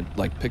blurry? Is it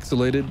like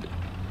pixelated?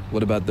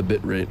 What about the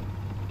bit rate?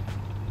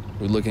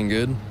 We looking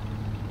good?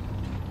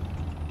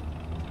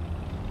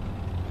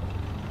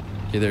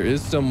 Okay, there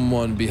is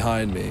someone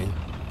behind me.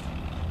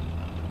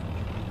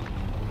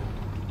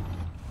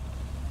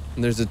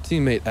 And there's a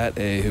teammate at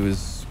A who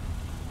is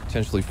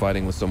potentially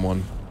fighting with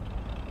someone.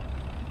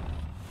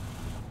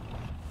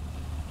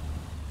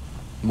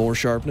 More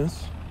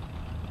sharpness?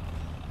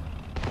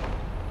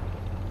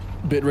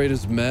 Bitrate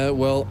is meh.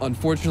 Well,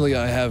 unfortunately,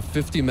 I have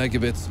 50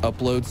 megabits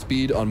upload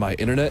speed on my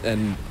internet,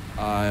 and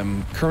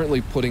I'm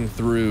currently putting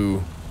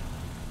through...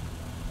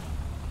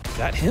 Is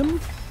that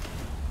him?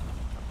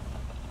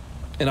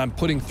 And I'm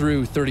putting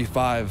through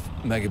 35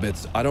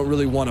 megabits. I don't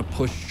really want to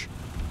push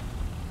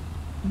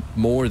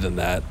more than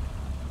that,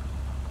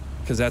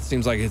 because that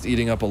seems like it's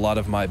eating up a lot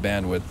of my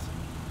bandwidth.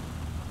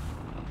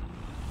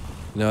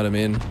 You know what I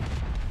mean?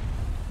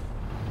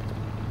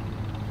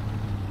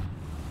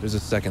 There's a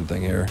second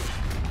thing here.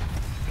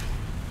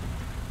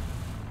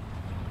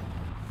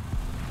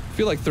 I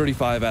feel like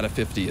 35 out of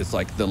 50 is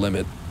like the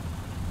limit.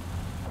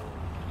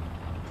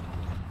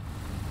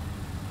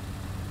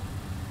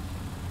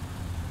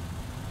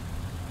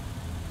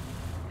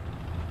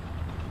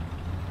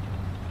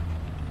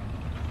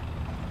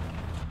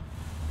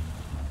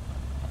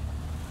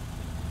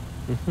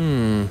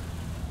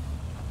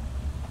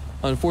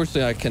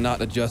 Unfortunately, I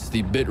cannot adjust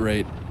the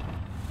bitrate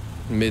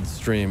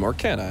mid-stream, or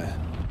can I?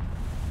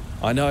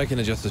 I know I can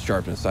adjust the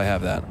sharpness. I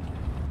have that.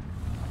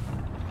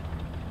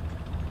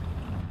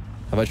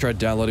 Have I tried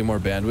downloading more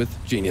bandwidth?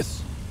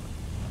 Genius.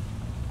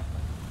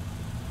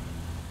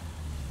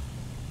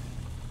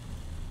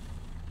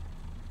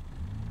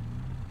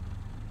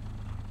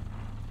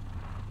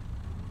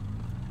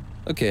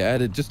 Okay, I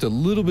added just a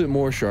little bit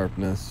more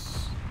sharpness.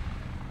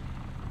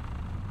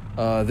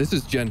 This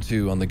is Gen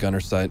 2 on the gunner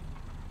site.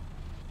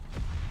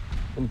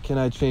 And can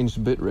I change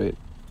bitrate?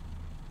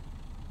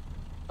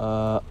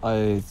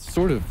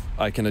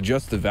 I can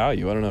adjust the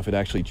value. I don't know if it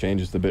actually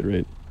changes the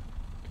bitrate.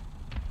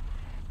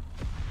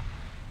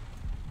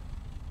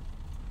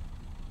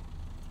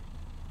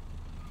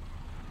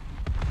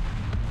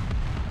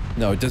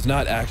 No, it does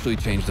not actually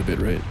change the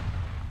bitrate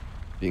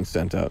being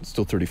sent out. It's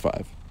still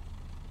 35.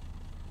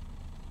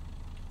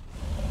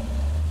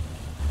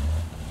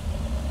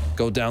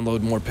 Go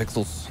download more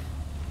pixels.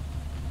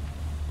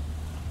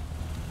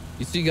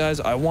 You see, guys,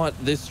 I want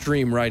this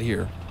stream right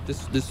here.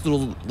 This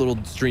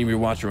little stream you're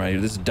watching right here.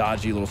 This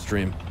dodgy little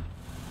stream.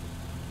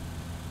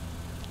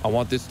 I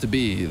want this to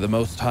be the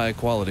most high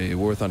quality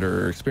War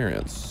Thunder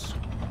experience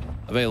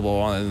available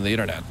on the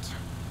internet.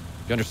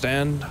 You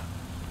understand?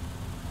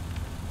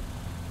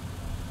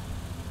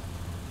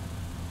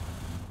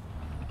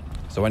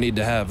 So I need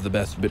to have the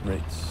best bit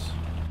rates.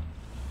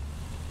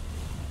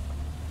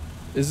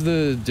 Is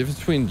the difference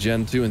between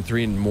Gen 2 and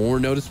 3 more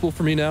noticeable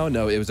for me now?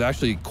 No, it was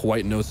actually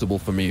quite noticeable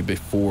for me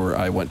before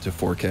I went to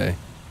 4K.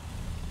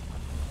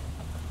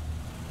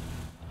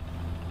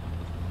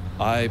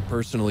 I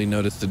personally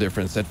noticed a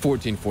difference at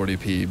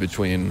 1440p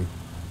between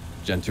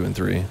Gen 2 and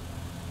 3.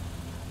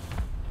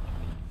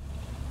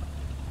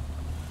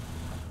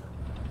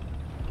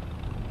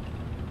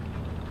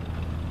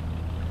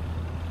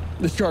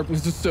 The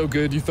sharpness is so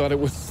good, you thought it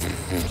was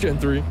Gen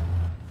 3.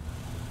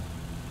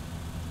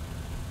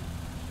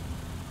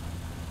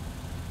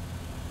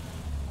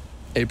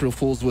 April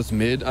Fool's was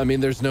mid. I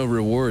mean, there's no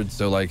reward,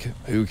 so like,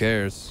 who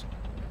cares?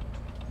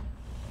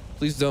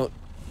 Please don't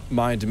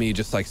mind me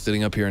just like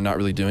sitting up here and not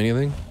really doing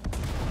anything.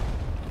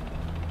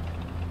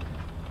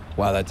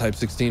 Wow, that Type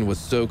 16 was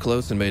so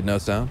close and made no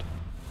sound.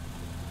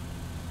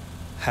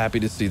 Happy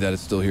to see that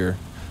it's still here.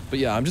 But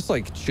yeah, I'm just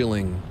like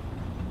chilling.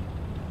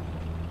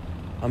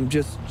 I'm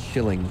just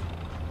chilling.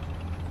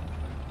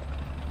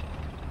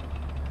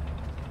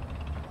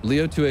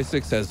 Leo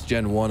 2A6 has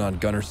Gen 1 on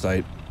gunner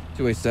site.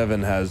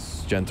 2A7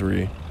 has Gen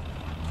 3.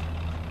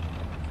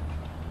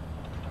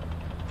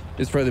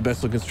 It's probably the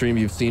best looking stream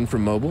you've seen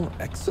from mobile.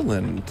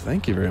 Excellent.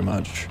 Thank you very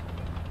much.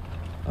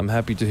 I'm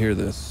happy to hear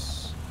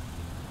this.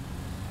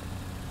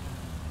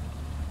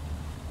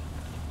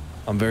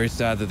 I'm very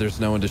sad that there's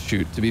no one to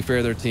shoot. To be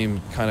fair, their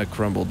team kind of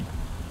crumbled.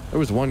 There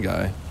was one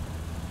guy.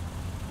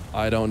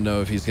 I don't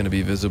know if he's going to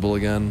be visible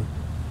again.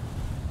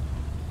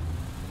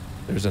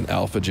 There's an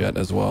Alpha Jet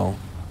as well.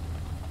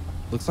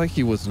 Looks like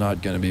he was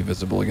not going to be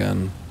visible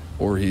again,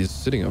 or he's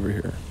sitting over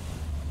here.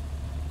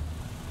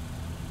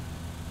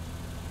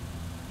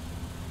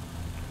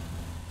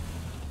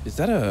 Is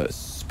that a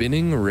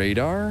spinning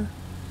radar?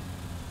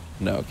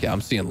 No, okay,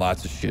 I'm seeing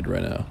lots of shit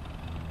right now.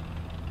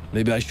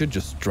 Maybe I should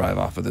just drive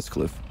off of this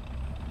cliff.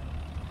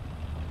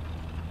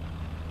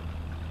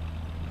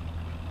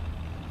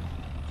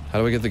 How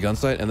do I get the gun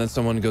sight? And then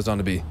someone goes on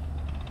to B.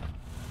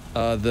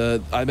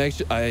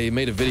 I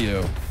made a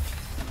video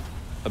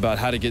about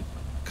how to get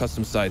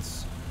custom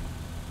sights,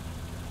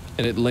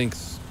 and it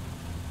links.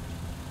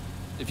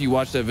 If you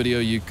watch that video,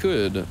 you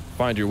could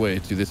find your way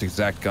to this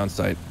exact gun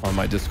sight on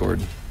my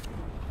Discord.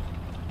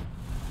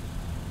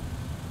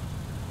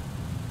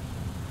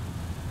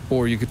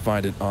 Or you could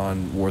find it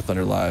on War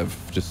Thunder Live.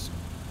 Just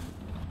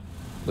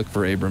look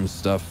for Abrams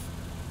stuff.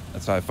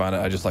 That's how I found it.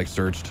 I just like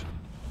searched.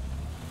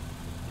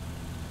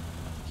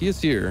 He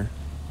is here.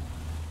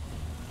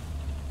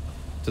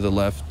 To the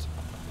left.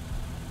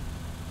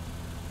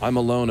 I'm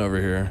alone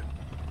over here.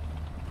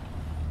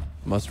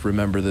 Must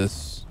remember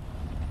this.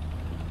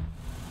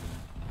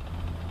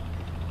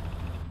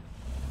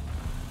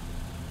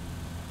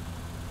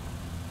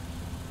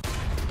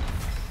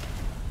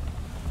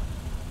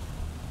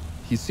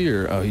 He's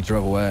here. Oh, he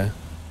drove away.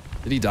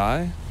 Did he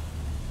die?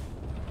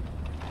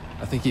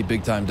 I think he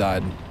big time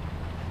died.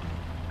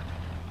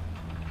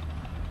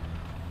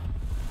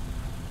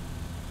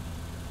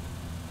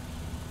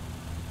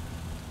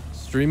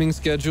 Streaming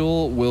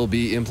schedule will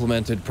be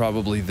implemented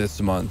probably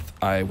this month.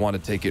 I want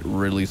to take it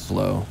really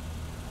slow.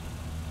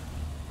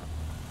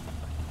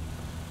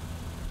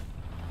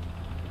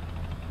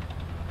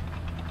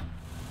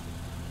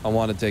 I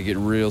want to take it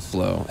real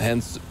slow.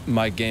 Hence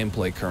my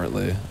gameplay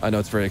currently. I know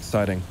it's very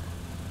exciting.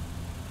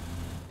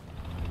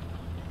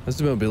 How's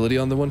the mobility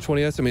on the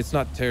 120S? I mean, it's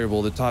not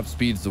terrible. The top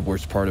speed's the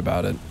worst part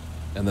about it.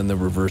 And then the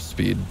reverse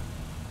speed.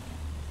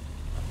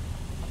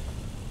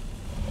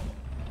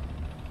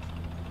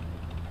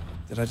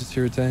 Did I just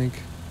hear a tank?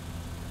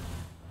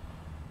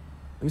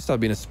 Let me stop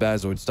being a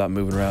spazoid, stop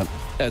moving around.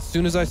 As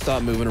soon as I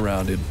stop moving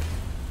around, dude.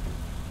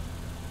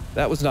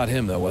 That was not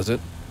him though, was it?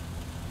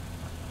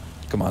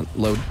 Come on,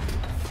 load.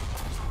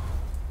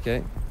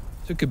 Okay.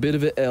 Took a bit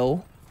of an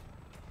L.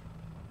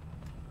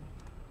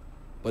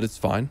 But it's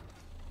fine.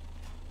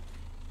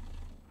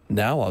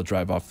 Now I'll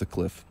drive off the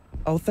cliff.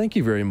 Oh, thank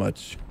you very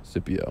much,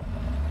 Scipio.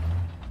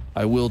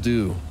 I will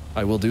do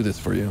this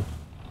for you.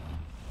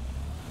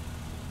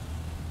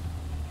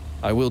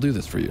 I will do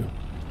this for you.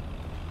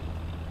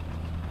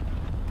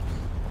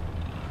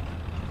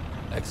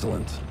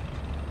 Excellent.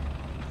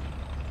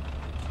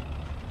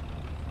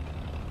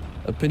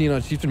 Opinion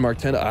on Chieftain Mark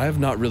 10? I have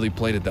not really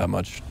played it that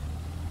much.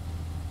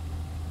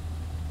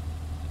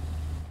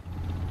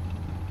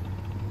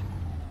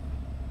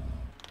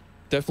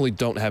 Definitely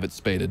don't have it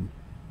spaded.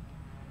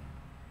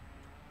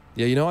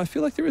 Yeah, you know, I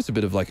feel like there is a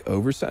bit of like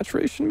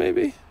oversaturation,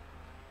 maybe.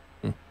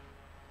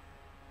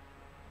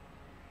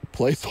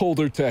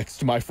 Placeholder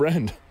text, my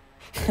friend.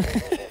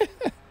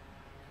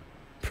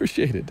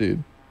 Appreciate it,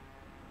 dude.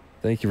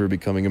 Thank you for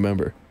becoming a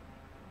member.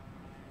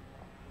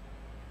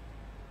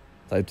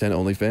 Type 10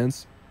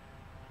 OnlyFans.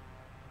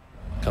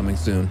 Coming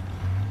soon.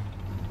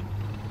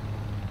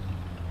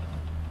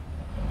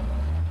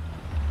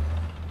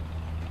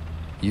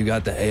 You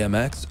got the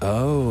AMX?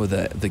 Oh,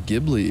 the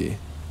Ghibli.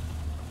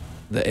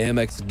 The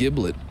AMX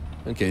Giblet.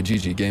 Okay,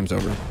 GG, game's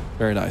over.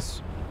 Very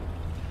nice.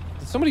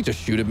 Did somebody just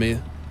shoot at me?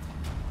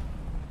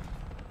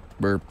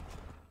 Burp.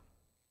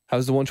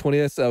 How's the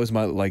 120S? That was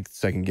my like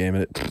second game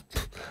in it.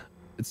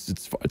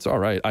 It's all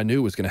right. I knew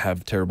it was gonna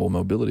have terrible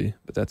mobility,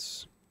 but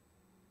that's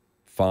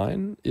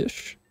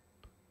fine-ish.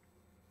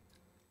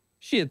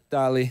 Shit,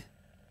 Dolly.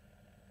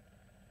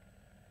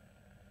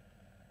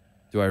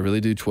 Do I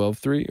really do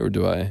 12-3 or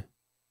do I?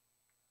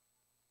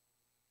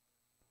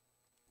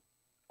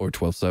 Or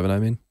 12-7, I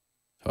mean.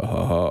 Ha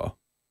ha ha.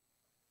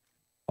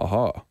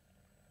 Aha.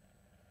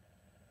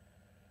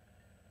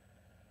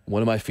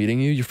 What am I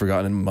feeding you? You've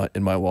forgotten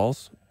in my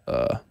walls?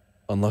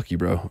 Unlucky,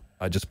 bro.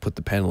 I just put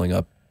the paneling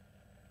up.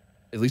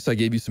 At least I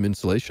gave you some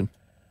insulation.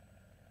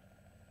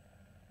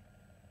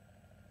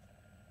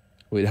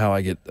 Wait, how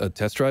I get a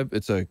test drive?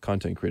 It's a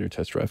content creator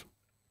test drive.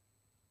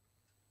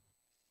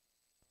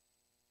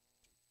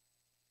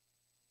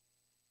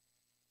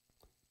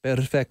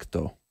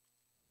 Perfecto.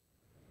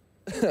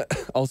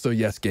 Also,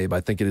 yes, Gabe,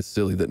 I think it is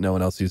silly that no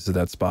one else uses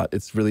that spot.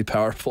 It's really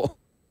powerful.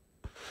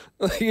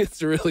 Like,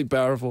 it's really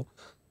powerful.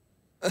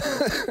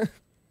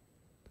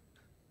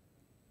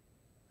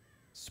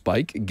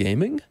 Spike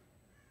Gaming?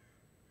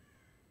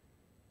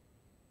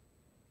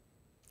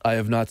 I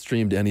have not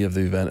streamed any of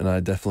the event, and I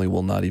definitely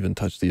will not even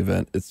touch the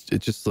event. It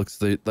just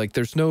looks like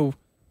there's no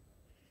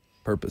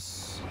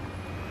purpose.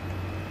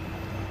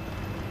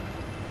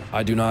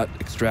 I do not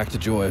extract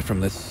joy from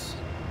this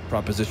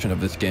proposition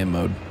of this game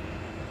mode.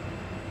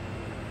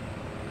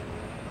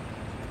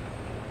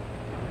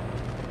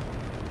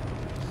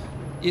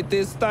 It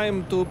is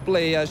time to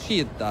play a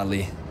shit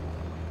dolly.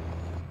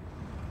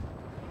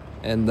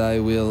 And I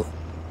will...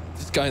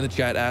 This guy in the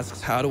chat asks,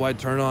 how do I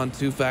turn on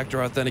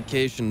two-factor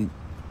authentication?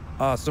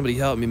 Ah, somebody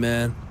help me,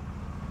 man.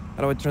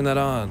 How do I turn that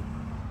on?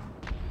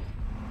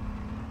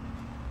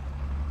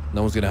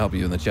 No one's gonna help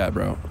you in the chat,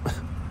 bro.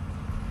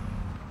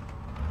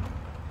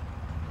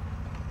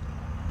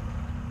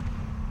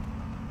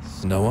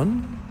 There's no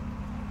one?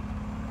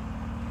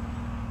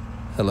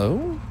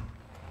 Hello?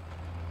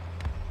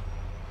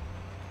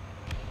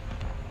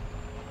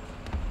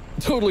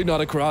 Totally not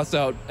a cross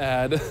out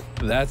ad.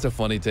 That's a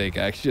funny take,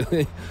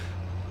 actually.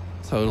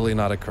 Totally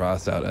not a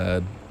cross out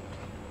ad.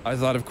 I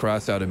thought of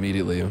cross out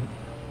immediately.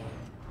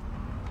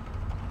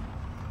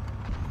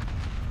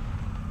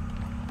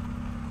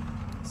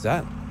 Is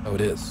that? Oh,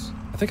 it is.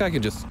 I think I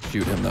can just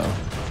shoot him, though.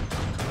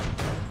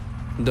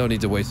 Don't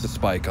need to waste a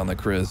spike on the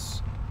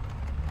Chris.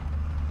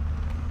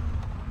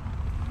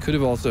 Could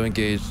have also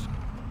engaged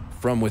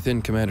from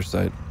within commander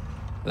site.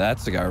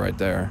 That's the guy right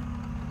there.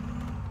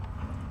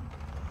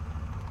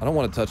 I don't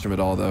want to touch him at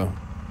all, though.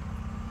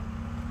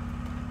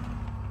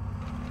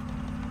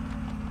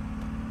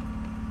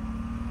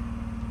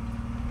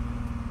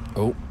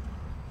 Oh.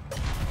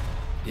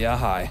 Yeah,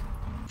 hi.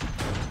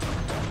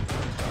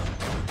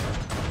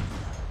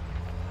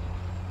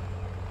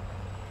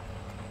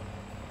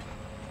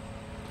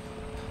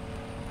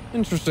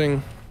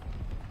 Interesting.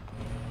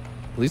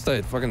 At least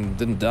I fucking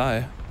didn't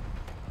die.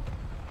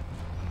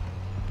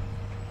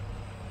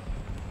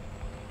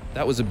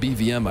 That was a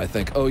BVM, I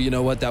think. Oh, you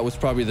know what? That was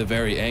probably the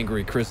very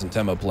angry Chris and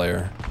Tema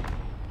player.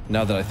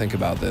 Now that I think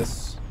about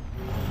this.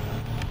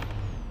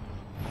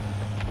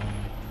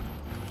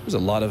 There's a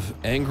lot of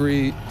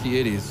angry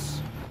T-80s.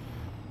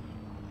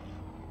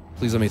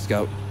 Please let me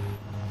scout.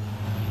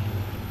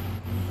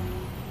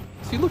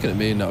 Is he looking at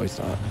me? No, he's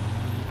not.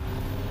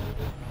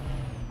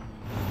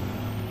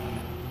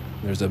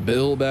 There's a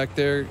Bill back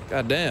there.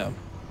 God damn.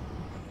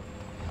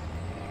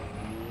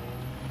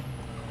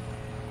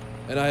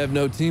 And I have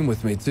no team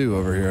with me too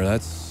over here.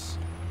 That's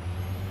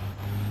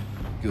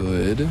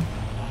good.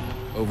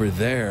 Over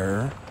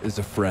there is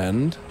a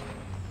friend.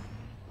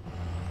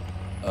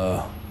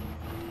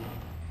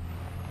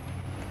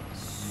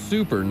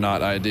 Super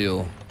not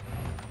ideal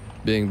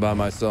being by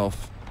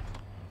myself.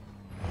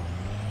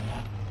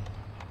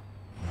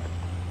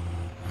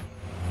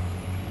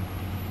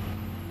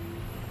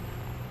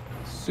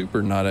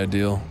 Super not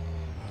ideal.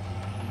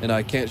 And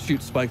I can't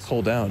shoot spikes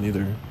hull down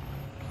either.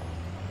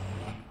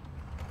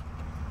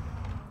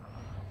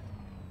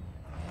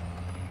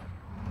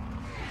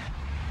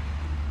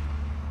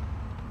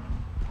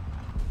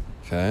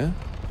 Okay.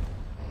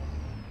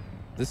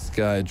 This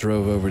guy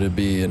drove over to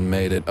B and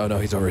made it. Oh no,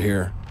 he's over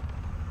here.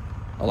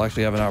 I'll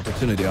actually have an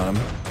opportunity on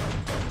him.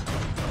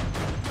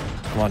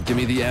 Come on, give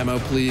me the ammo,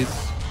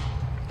 please.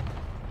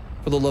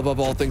 For the love of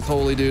all things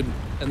holy, dude.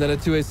 And then a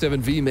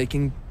 2A7V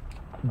making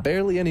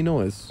barely any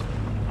noise.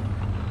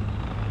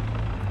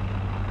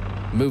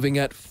 Moving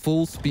at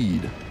full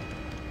speed.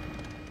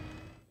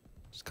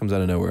 Just comes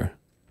out of nowhere.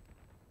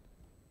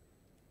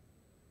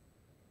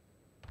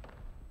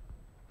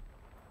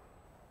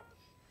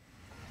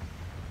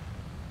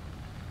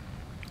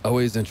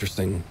 Always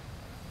interesting.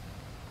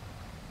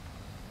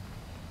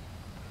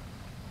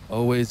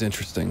 Always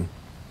interesting.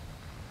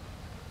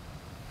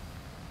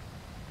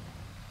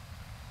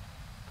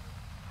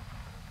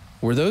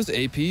 Were those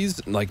APs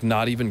like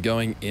not even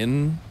going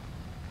in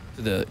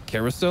to the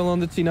carousel on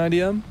the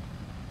T90M?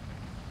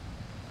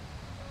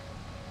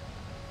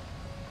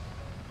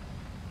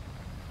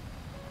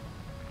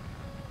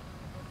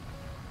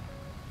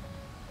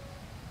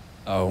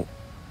 Oh.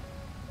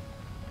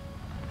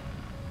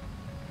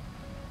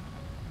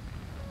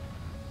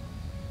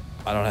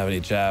 I don't have any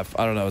chaff.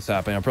 I don't know what's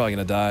happening. I'm probably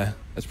gonna die.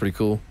 That's pretty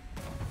cool.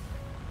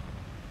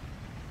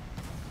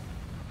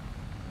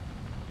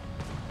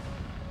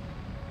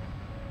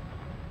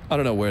 I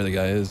don't know where the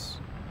guy is.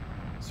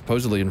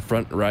 Supposedly in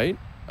front right.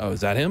 Oh,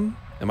 is that him?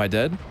 Am I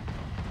dead?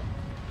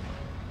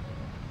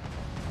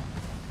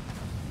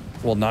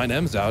 Well,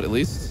 9M's out at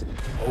least.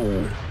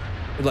 Oh,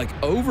 it like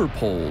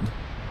overpulled.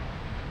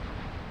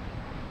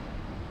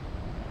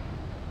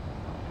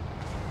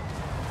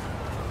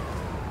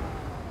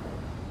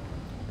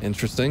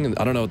 Interesting.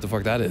 I don't know what the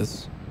fuck that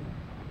is.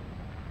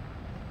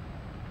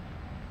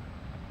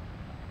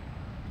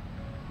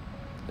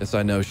 Yes,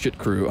 I know. Shit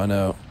crew. I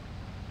know.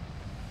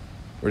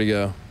 Where'd he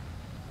go?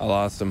 I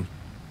lost him.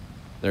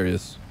 There he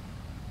is.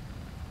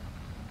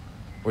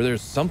 Or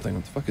there's something.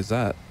 What the fuck is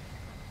that?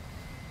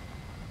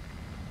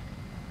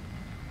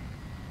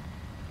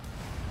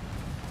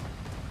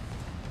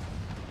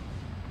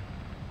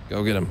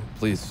 Go get him,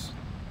 please.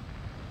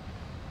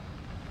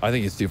 I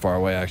think he's too far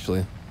away,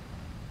 actually.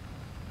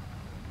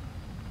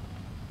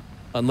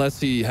 Unless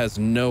he has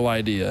no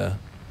idea.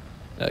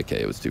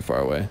 Okay, it was too far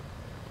away.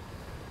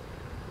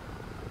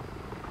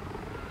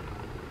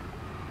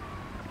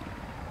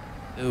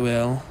 Oh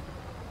well.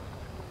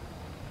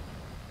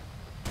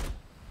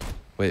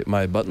 Wait,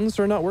 my buttons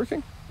are not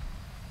working?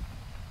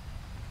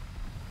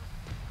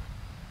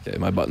 Okay,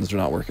 my buttons are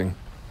not working.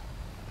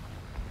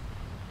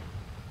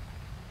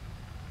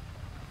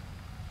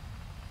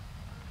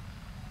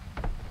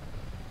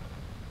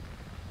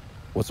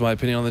 What's my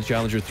opinion on the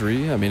Challenger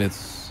 3? I mean,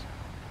 it's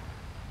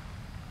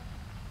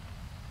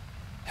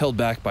held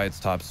back by its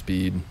top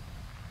speed.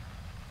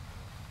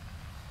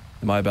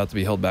 Am I about to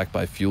be held back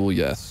by fuel?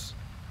 Yes.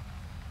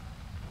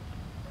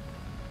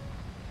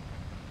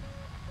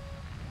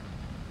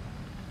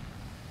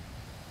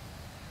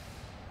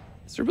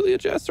 there really a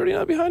Jazz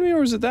 39 behind me,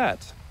 or is it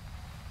that?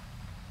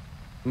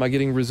 Am I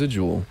getting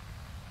residual?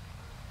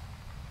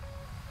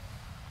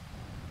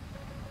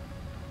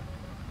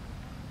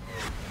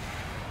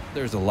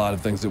 There's a lot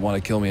of things that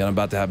want to kill me, and I'm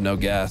about to have no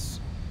gas.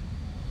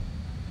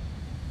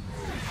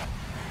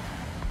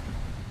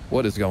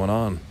 What is going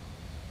on?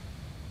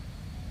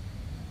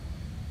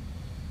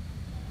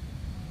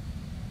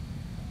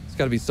 It's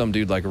got to be some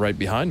dude like right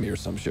behind me or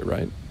some shit,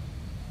 right?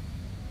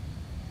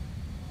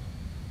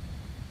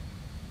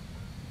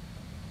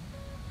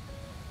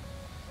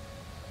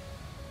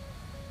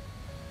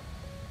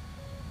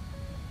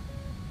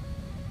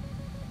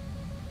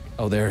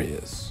 Oh, there he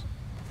is.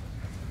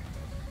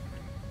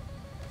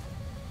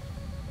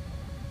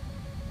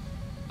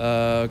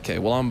 Okay,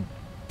 well, I'm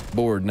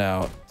bored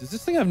now. Does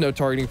this thing have no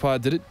targeting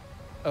pod? Did it?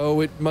 Oh,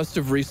 it must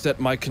have reset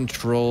my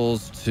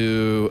controls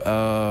to...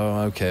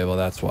 Oh, okay, well,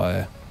 that's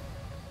why.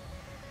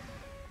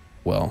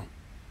 Well,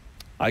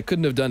 I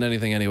couldn't have done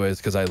anything anyways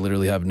because I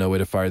literally have no way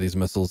to fire these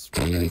missiles.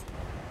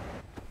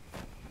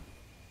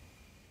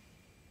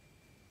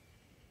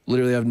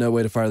 Literally have no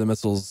way to fire the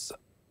missiles,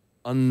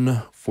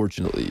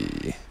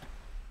 unfortunately.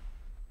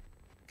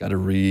 Gotta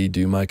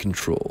redo my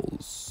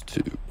controls,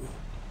 too.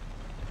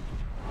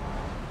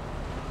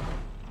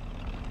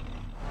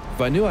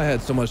 If I knew I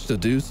had so much to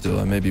do still,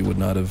 I maybe would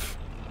not have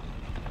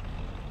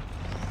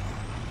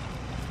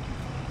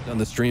done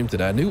the stream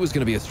today. I knew it was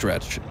going to be a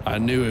stretch. I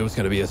knew it was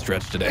going to be a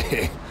stretch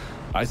today.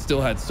 I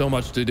still had so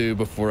much to do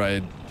before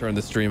I turned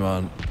the stream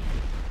on.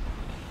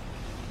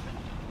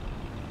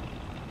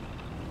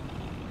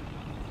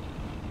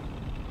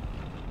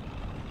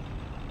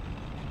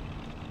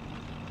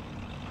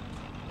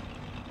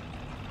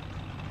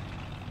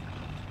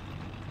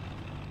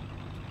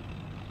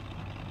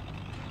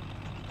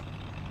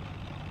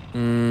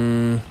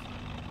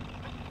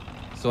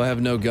 So I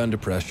have no gun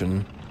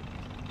depression.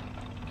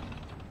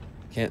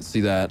 Can't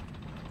see that.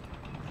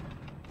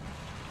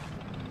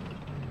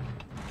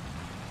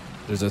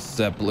 There's a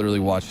Sepp literally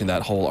watching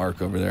that whole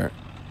arc over there.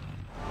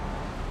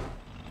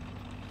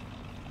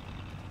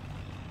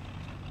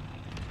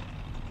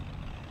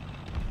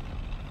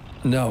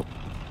 No.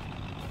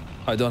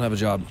 I don't have a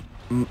job.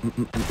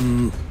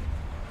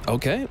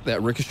 Okay,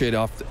 that ricocheted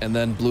off and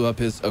then blew up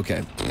his...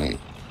 Okay.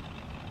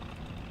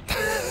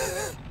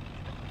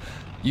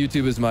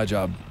 YouTube is my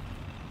job.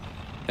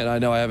 And I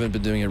know I haven't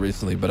been doing it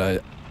recently, but I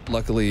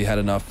luckily had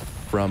enough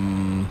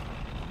from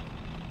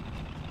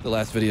the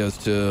last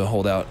videos to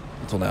hold out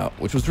until now,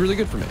 which was really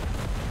good for me.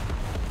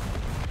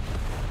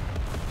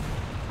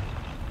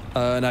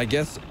 And I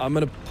guess I'm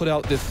gonna put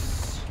out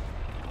this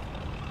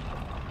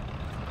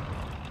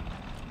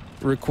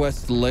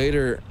request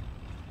later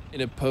in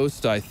a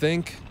post, I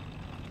think.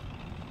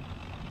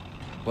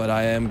 But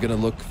I am gonna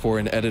look for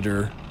an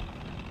editor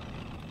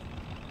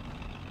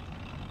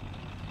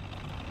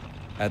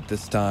at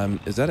this time.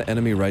 Is that an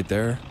enemy right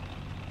there?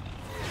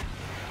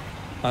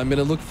 I'm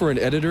gonna look for an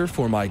editor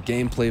for my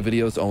gameplay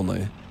videos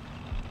only.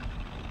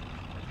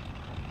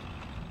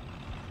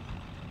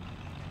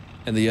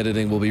 And the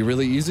editing will be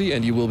really easy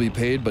and you will be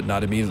paid, but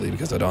not immediately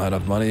because I don't have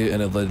enough money,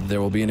 and there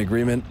will be an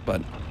agreement,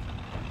 but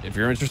if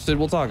you're interested,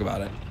 we'll talk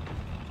about it.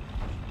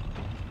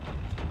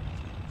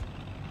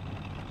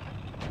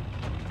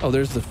 Oh,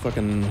 there's the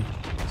fucking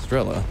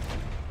Strela.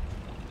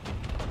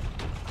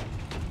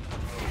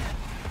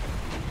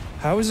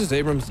 How is this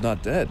Abrams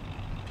not dead?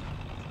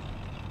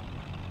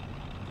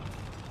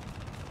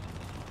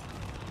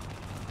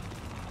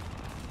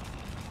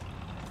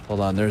 Hold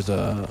on, there's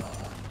a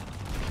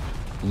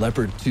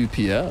Leopard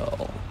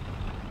 2PL.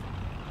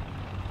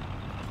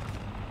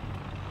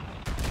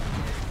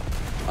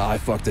 I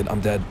fucked it.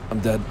 I'm dead. I'm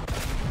dead.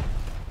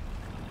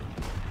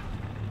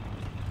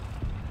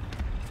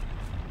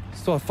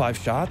 Still have 5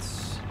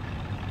 shots.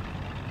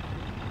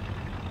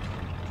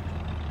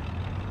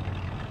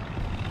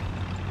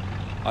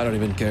 I don't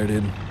even care,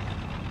 dude.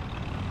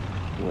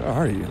 Where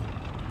are you?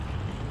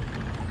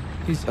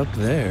 He's up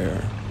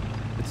there.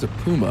 It's a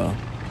Puma.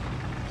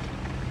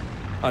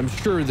 I'm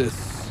sure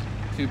this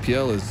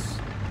 2PL is...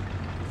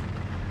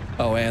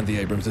 Oh, and the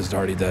Abrams is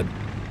already dead.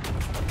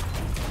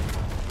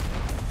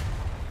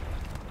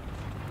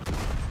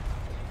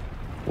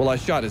 Well, I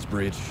shot his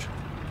breach.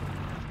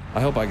 I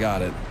hope I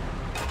got it.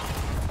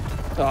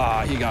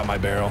 Ah, he got my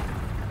barrel.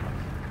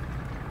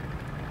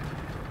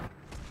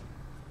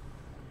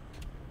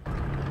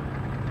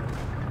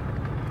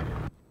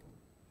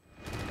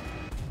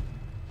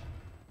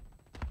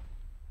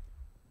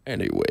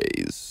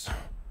 Anyways.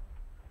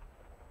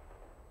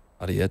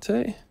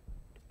 Ariete?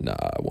 Nah,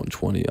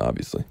 120,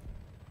 obviously.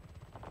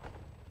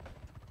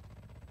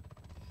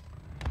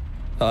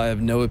 I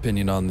have no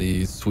opinion on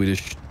the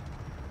Swedish,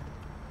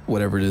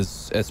 whatever it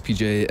is,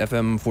 SPJ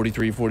FM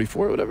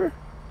 4344, whatever.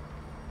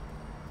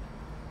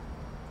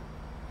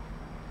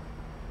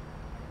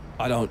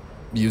 I don't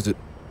use it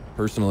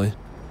personally.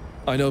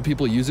 I know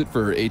people use it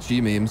for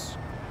HE memes,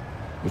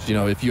 which, you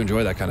know, if you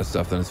enjoy that kind of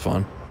stuff, then it's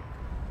fun.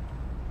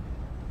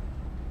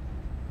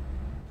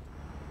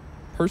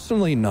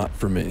 Personally, not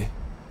for me.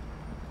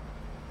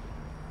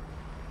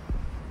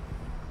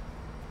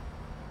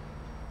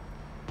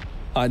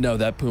 I know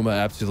that Puma,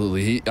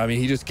 absolutely. I mean,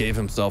 he just gave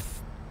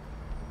himself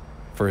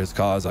for his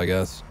cause, I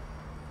guess.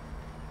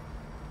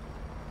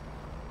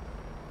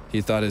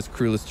 He thought his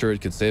crewless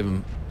turret could save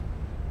him.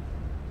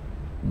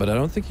 But I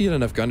don't think he had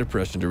enough gun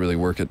depression to really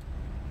work it.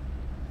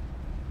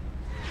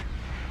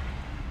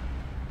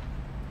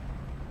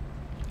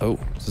 Oh,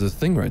 so there's a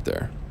thing right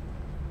there.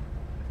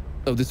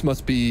 Oh, this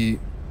must be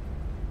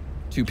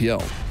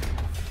 2PL.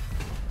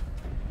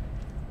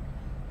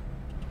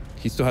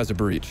 He still has a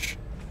breach.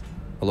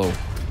 Hello.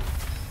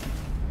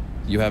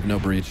 You have no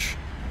breach.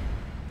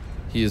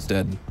 He is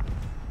dead.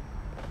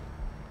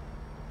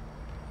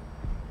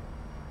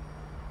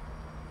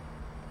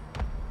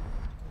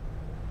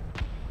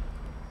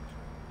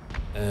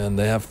 And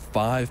they have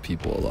 5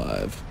 people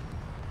alive.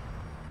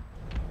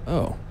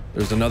 Oh,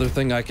 there's another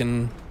thing I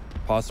can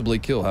possibly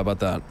kill. How about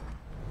that?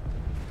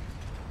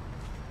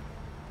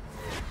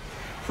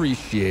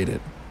 Appreciate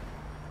it.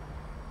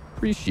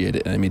 Appreciate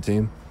it, enemy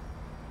team.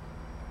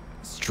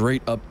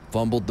 Straight up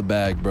fumbled the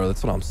bag, bro.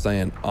 That's what I'm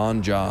saying.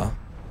 On jaw.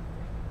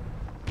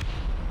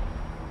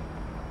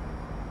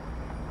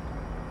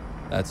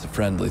 That's a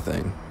friendly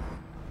thing.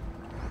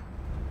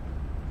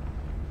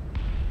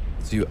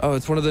 It's you. Oh,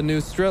 it's one of the new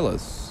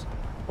Strellas.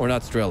 Or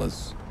not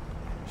Strellas.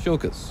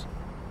 Shilkas.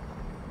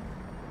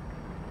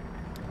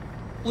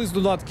 Please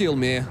do not kill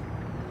me.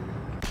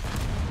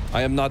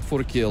 I am not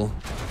for kill.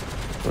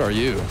 What are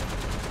you?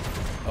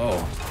 Oh,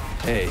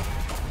 hey.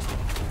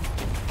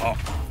 Oh,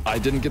 I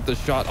didn't get the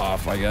shot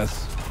off, I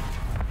guess.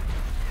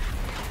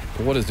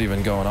 What is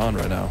even going on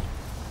right now?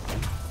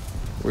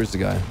 Where's the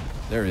guy?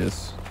 There he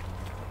is.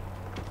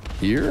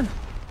 Here?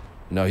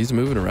 No, he's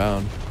moving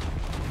around.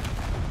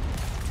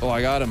 Oh,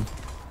 I got him.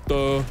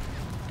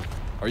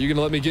 Are you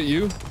gonna let me get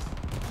you?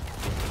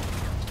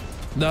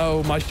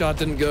 No, my shot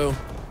didn't go.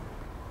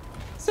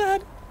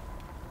 Sad.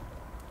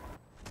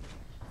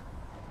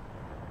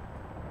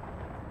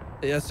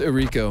 Yes,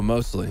 Eurico,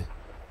 mostly.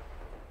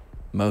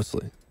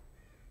 Mostly.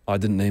 Oh, I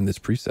didn't name this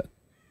preset.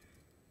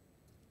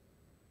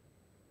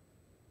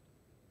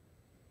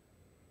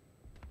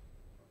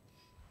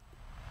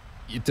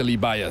 Italy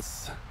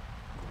bias.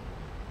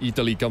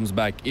 Italy comes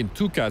back in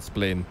Tuca's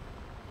plane.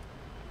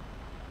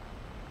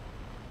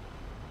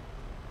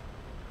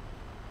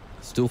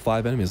 Still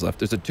 5 enemies left.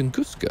 There's a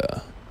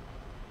Tunguska.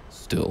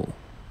 Still.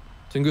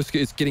 Tunguska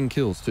is getting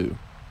kills too.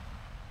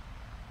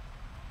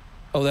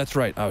 Oh, that's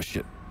right. Oh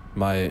shit.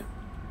 My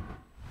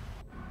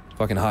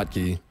fucking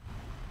hotkey.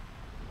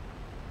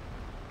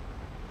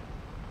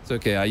 It's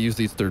okay. I use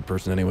these third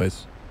person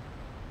anyways.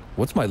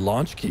 What's my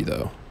launch key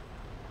though?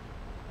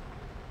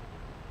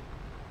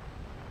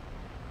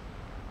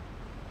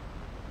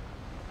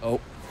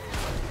 Oh.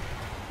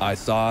 I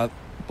saw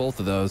both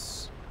of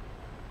those.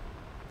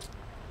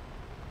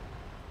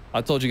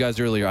 I told you guys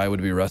earlier I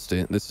would be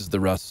rusty. This is the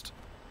rust.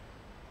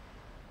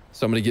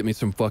 Somebody get me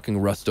some fucking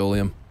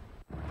rust-oleum.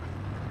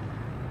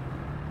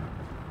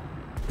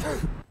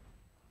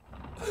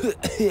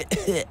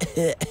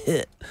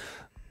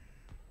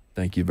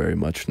 Thank you very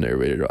much,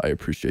 narrator. I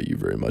appreciate you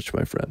very much,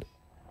 my friend.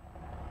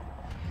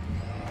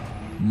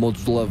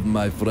 Much love,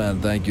 my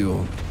friend. Thank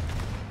you.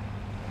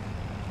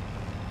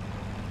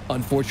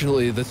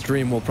 Unfortunately, the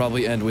stream will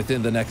probably end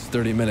within the next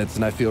 30 minutes,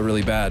 and I feel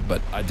really bad,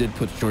 but I did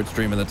put short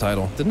stream in the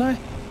title, didn't I?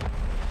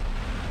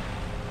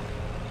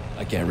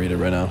 I can't read it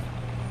right now.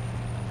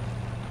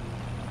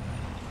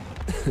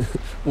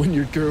 When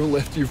your girl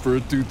left you for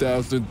a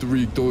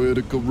 2003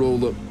 Toyota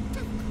Corolla.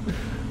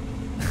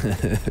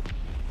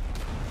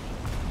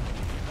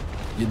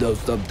 You know,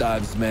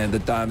 sometimes, man, the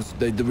times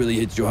they really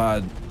hit you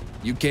hard.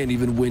 You can't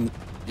even win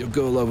your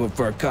girl over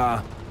for a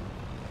car.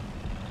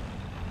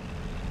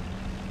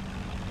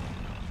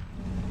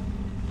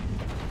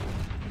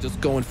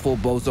 Just going full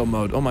bozo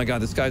mode. Oh my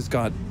god, this guy's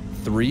got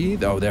 3?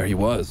 Oh, there he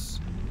was.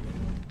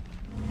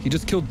 He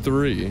just killed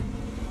 3.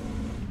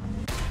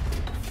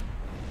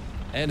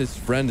 And his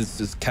friend is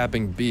just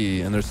capping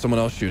B, and there's someone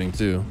else shooting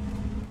too.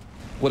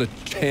 What a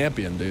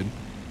champion, dude.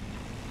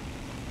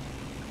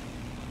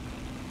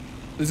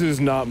 This is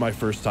not my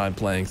first time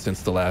playing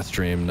since the last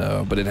stream,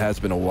 no, but it has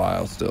been a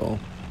while still.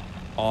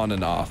 On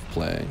and off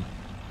playing.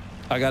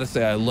 I gotta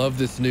say, I love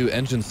this new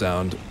engine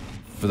sound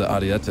for the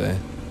Ariete.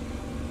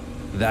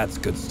 That's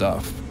good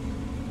stuff.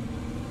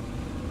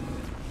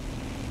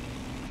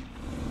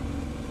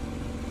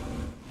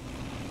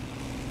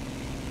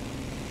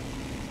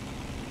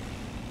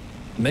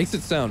 Makes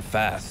it sound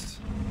fast.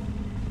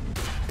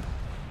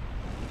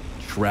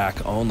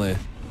 Track only.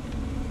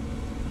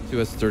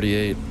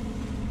 2S38.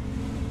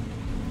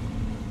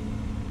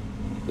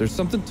 There's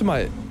something to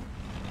my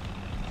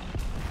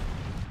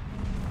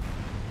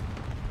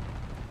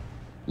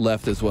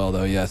left as well,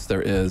 though. Yes,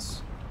 there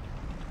is.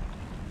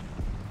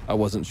 I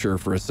wasn't sure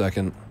for a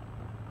second.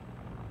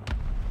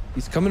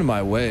 He's coming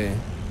my way.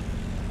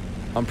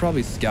 I'm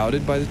probably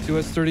scouted by the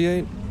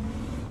 2S38.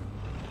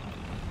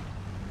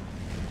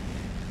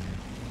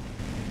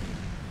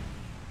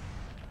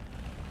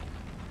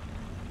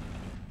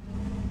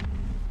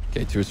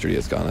 Okay, 2S38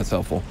 is gone. That's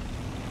helpful.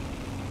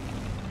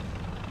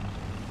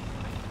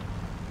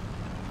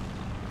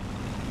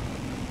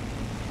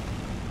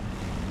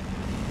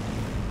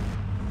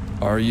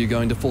 Are you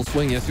going to full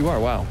swing? Yes, you are.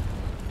 Wow.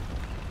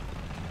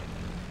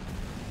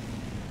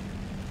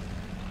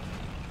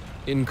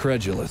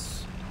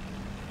 Incredulous.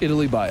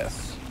 Italy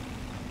bias.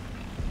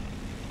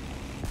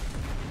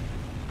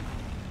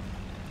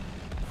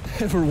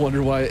 Ever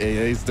wonder why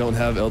AAs don't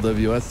have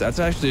LWS? That's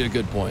actually a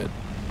good point.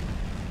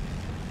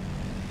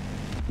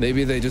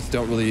 Maybe they just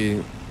don't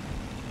really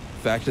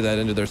factor that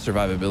into their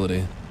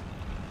survivability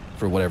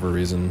for whatever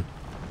reason.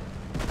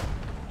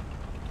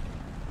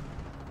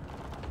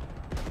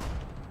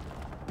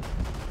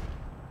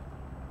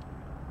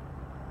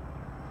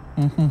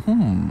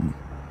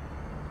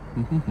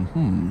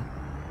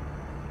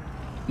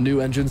 New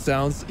engine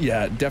sounds?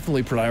 Yeah,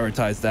 definitely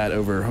prioritize that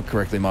over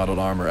correctly modeled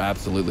armor.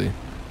 Absolutely.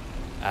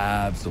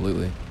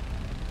 Absolutely.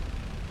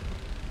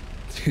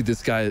 Dude,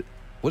 this guy,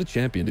 what a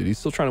champion, dude. He's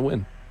still trying to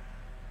win.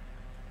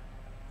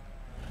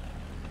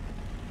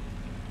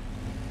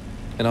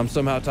 And I'm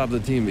somehow top of the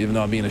team, even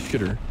though I'm being a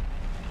shitter.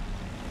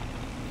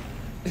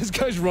 This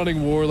guy's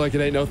running war like it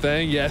ain't no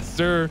thing. Yes,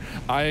 sir.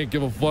 I ain't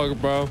give a fuck,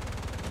 bro.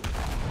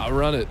 I'll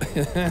run it.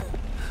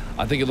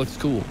 I think it looks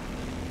cool.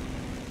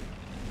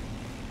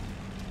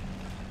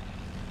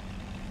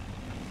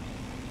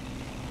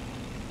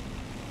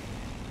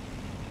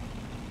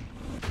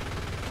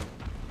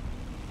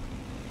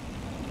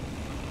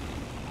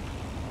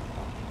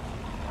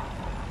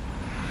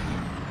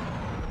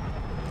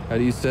 How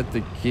do you set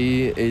the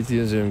key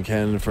ATM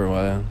cannon for a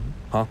while?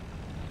 Huh?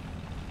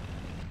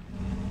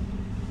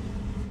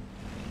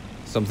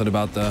 Something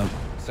about the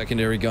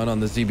secondary gun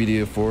on the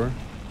ZBDA4.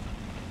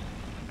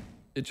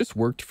 It just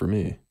worked for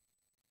me.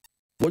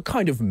 What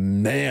kind of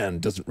man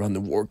doesn't run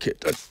the war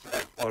kit?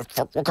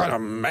 What kind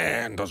of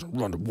man doesn't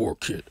run the war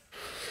kit?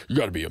 You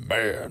gotta be a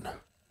man.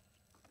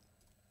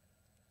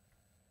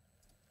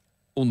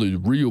 Only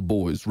real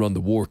boys run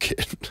the war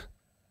kit.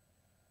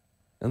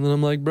 And then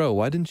I'm like, bro,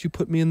 why didn't you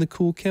put me in the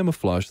cool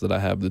camouflage that I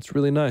have that's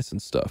really nice and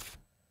stuff?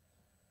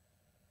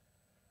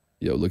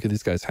 Yo, look at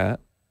this guy's hat.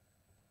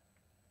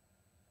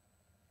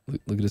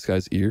 Look at this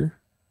guy's ear.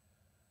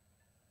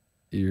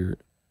 Ear.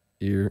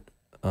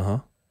 Uh-huh.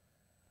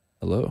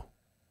 Hello.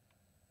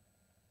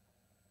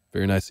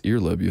 Very nice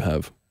earlobe you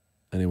have.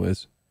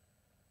 Anyways.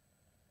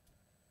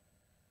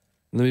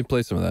 Let me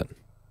play some of that.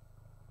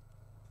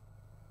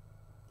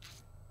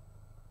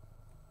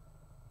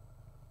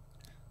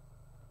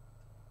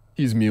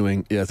 He's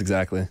mewing. Yes,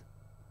 exactly.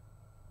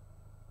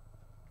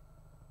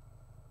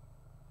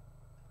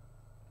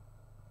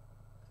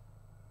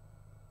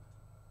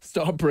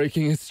 Stop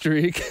breaking his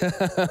streak.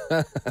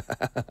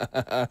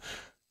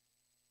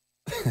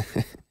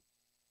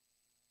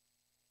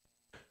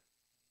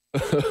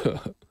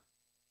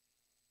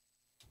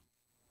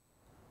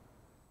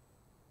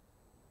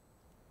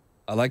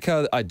 I like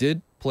how I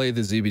did play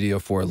the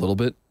ZBDO4 a little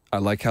bit. I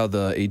like how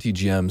the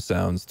ATGM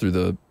sounds through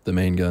the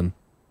main gun.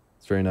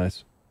 It's very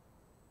nice.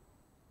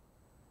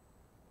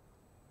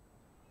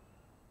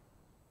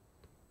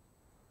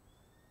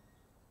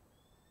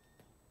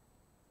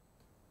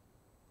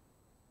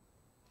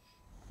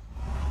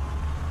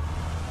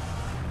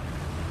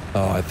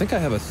 Oh, I think I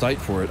have a sight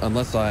for it,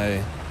 unless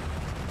I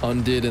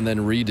undid and then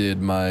redid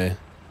my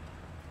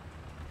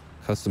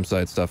custom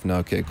sight stuff. No,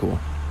 okay, cool.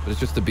 But it's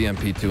just the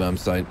BMP2M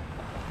sight.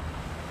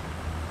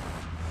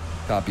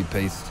 Copy,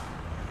 paste.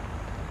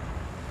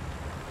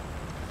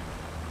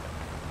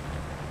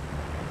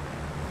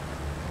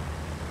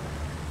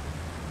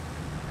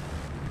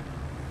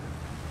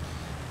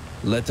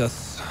 Let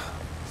us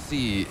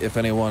see if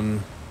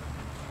anyone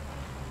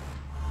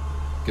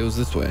goes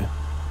this way.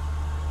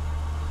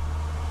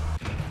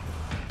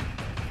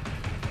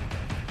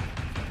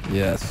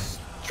 Yes,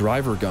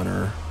 driver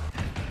gunner.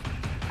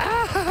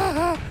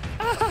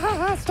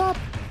 Stop.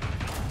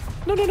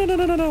 No.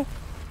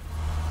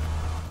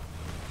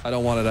 I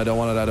don't want it.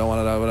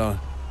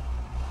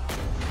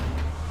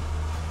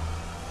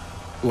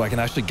 Ooh, I can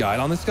actually guide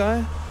on this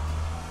guy?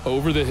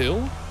 Over the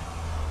hill?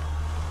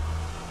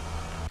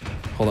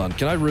 Hold on,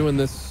 can I ruin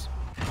this?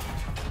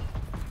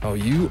 Oh,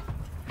 you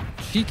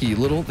cheeky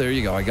little... There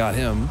you go, I got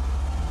him.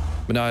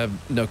 But now I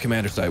have no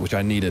commander sight, which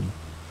I needed.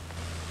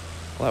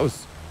 Well, that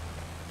was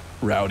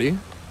rowdy.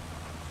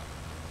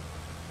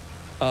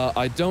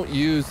 I don't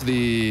use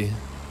the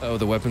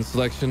weapon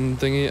selection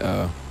thingy.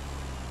 Oh,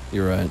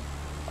 you're right.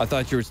 I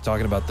thought you were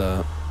talking about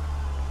the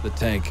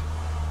tank.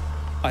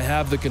 I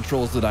have the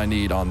controls that I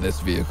need on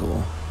this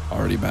vehicle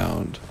already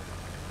bound.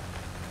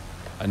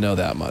 I know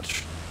that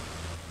much.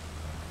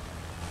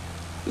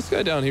 This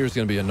guy down here is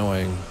going to be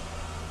annoying.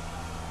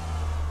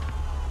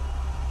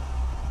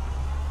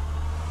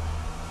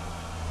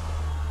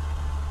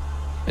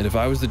 And if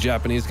I was the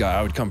Japanese guy,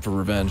 I would come for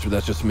revenge, but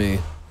that's just me.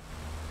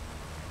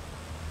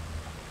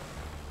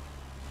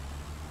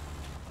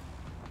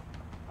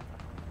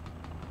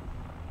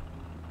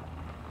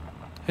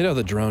 You know,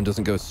 the drone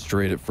doesn't go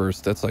straight at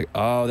first. That's like,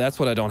 oh, that's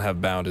what I don't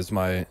have bound is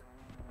my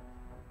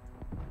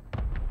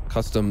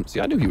custom. See,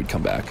 I knew he would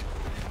come back.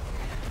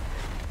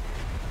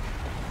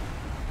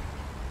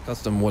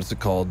 Custom, what's it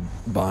called?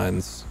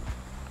 Binds.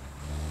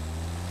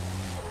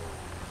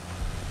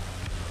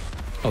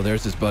 Oh,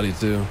 there's his buddy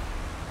too.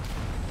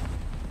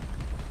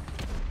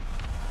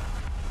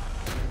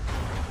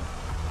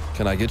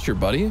 Can I get your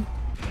buddy?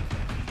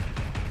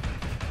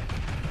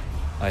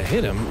 I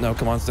hit him. No,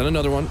 come on, send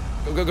another one.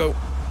 Go, go, go.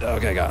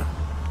 Okay, got him.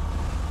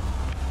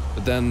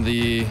 But then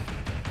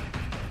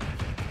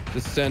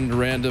just send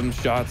random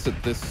shots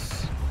at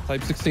this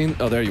Type 16.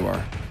 Oh, there you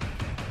are.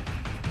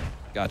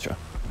 Gotcha.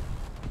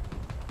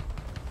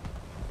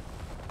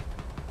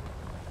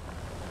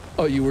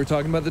 Oh, you were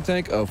talking about the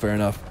tank? Oh, fair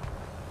enough.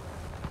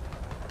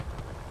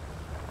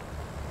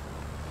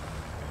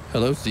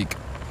 Hello, Seek.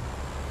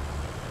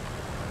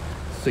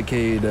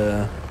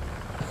 Cicada.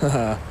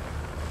 Haha.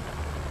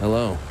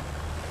 Hello.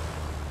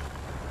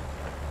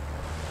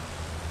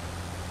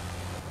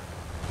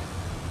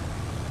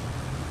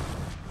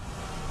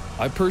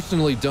 I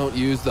personally don't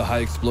use the high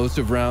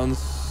explosive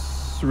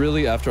rounds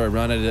really after I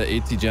run out of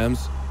AT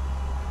gems.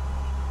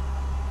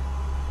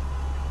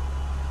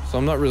 So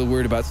I'm not really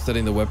worried about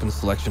setting the weapon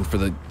selection for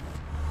the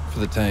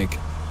tank.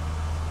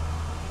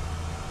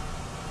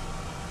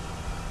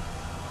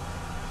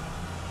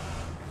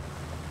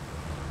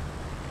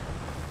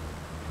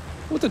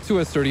 What the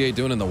 2S38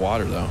 doing in the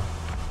water though?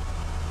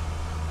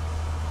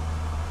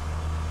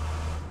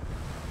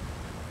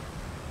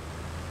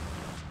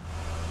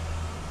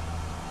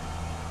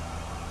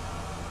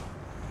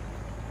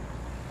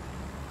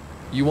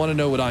 You want to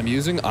know what I'm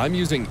using? I'm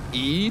using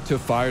E to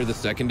fire the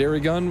secondary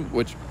gun,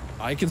 which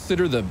I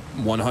consider the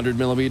 100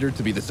 millimeter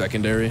to be the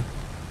secondary.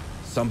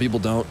 Some people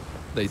don't.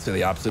 They say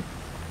the opposite.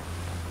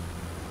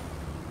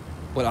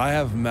 But I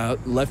have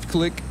left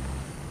click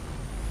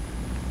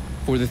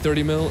for the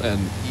 30 mil and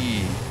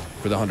E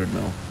for the 100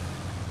 mil.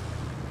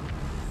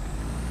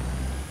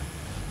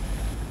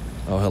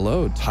 Oh,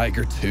 hello,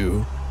 Tiger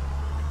 2.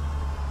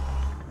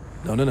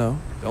 No, no, no.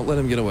 Don't let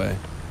him get away.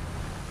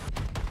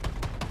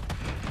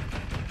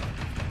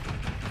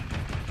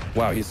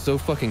 Wow, he's so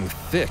fucking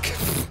thick.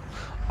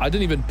 I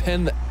didn't even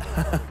pen the...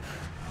 I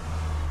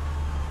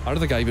don't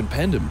think I even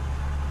penned him.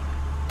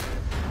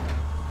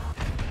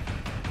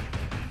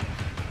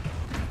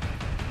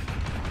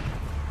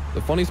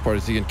 The funniest part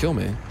is he can kill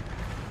me.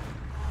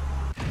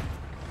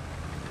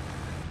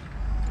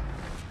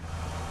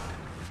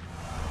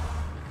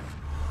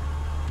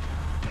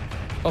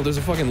 Oh, there's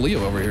a fucking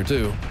Leo over here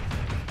too.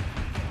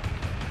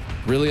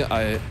 Really?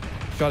 I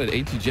shot an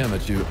AT gem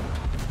at you.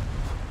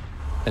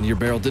 And your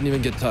barrel didn't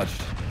even get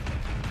touched.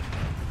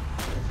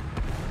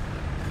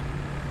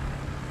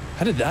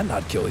 How did that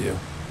not kill you?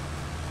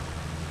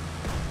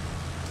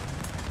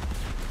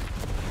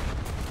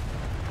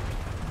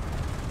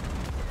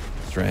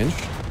 Strange.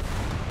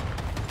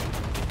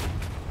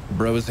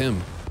 Bro is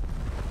him.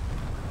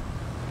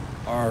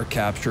 Our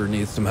capture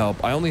needs some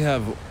help. I only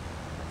have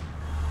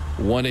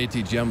one AT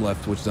gem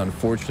left, which is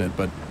unfortunate,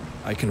 but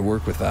I can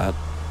work with that.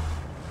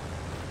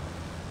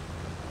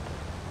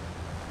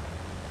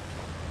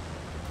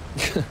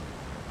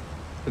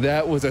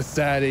 That was a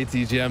sad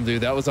ATGM,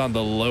 dude. That was on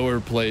the lower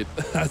plate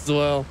as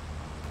well.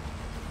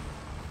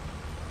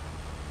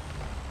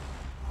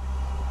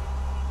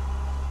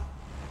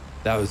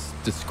 That was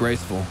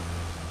disgraceful.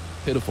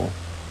 Pitiful.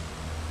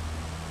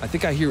 I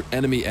think I hear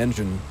enemy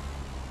engine.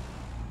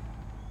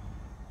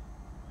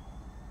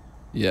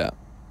 Yeah.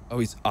 Oh,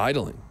 he's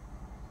idling.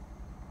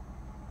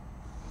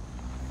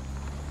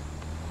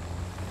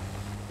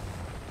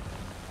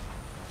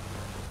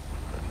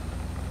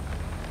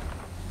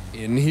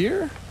 In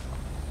here?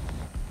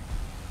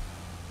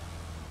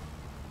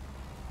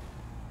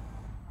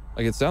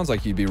 Like, it sounds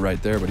like he'd be right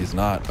there, but he's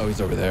not. Oh,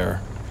 he's over there.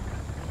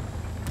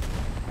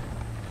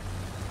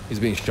 He's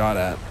being shot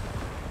at.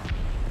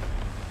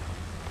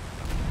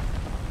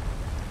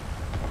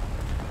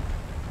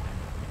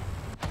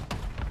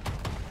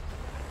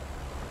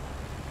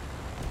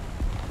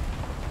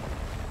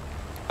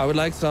 I would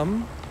like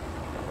some.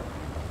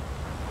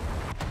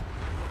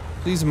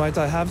 Please, might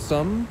I have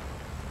some?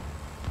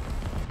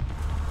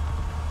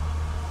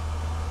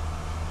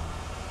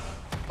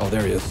 Oh,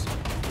 there he is.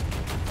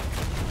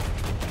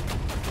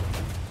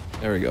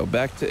 There we go.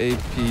 Back to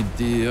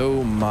APD.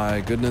 Oh my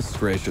goodness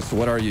gracious.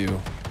 What are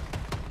you?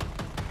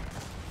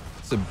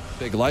 It's a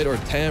big light or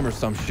TAM or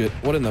some shit.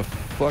 What in the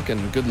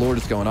fucking good lord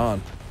is going on?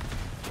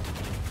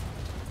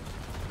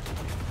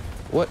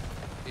 What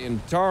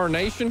in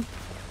tarnation?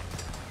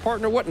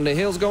 Partner, what in the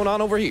hell's going on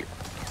over here?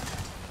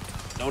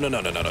 No, no,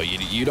 no, no, no, no.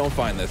 You don't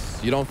find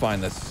this. You don't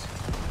find this.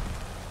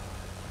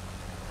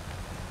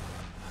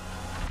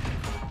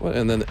 What?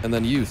 And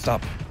then you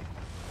stop.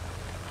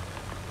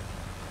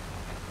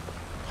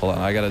 Hold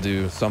on, I gotta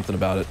do something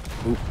about it.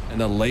 Ooh, and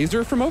a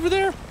laser from over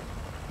there?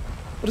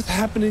 What is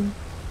happening?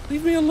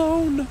 Leave me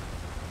alone.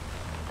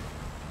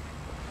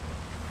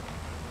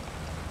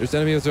 There's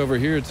enemies over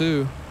here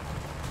too.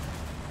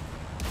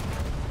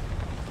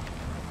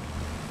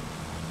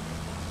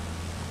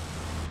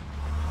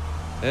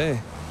 Hey,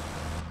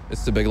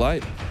 it's the big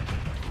light.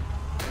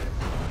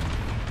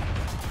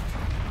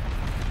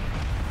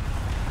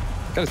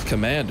 Got his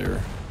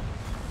commander.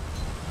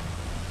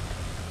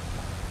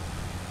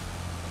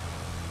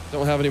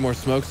 Don't have any more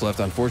smokes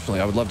left, unfortunately.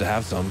 I would love to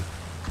have some.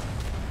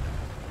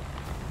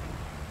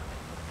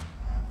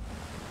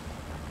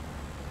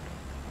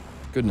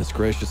 Goodness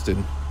gracious,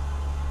 dude.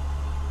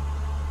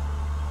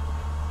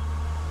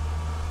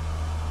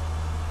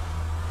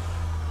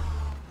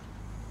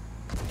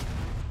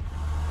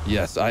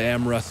 Yes, I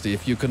am rusty.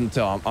 If you couldn't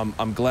tell,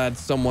 I'm glad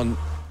someone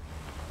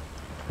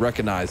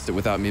recognized it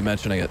without me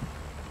mentioning it.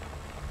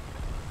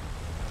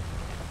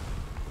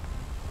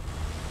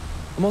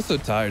 I'm also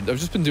tired. I've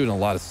just been doing a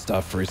lot of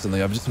stuff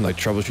recently. I've just been like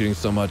troubleshooting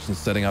so much and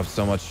setting up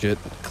so much shit,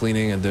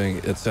 cleaning and doing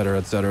et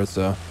cetera,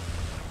 so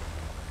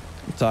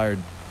I'm tired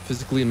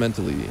physically and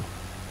mentally.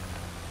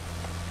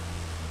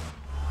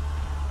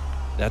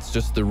 That's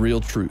just the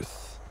real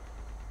truth.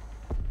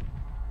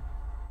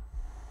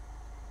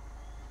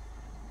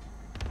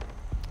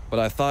 But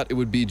I thought it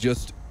would be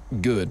just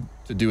good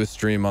to do a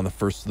stream on the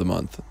 1st of the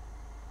month.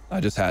 I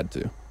just had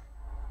to.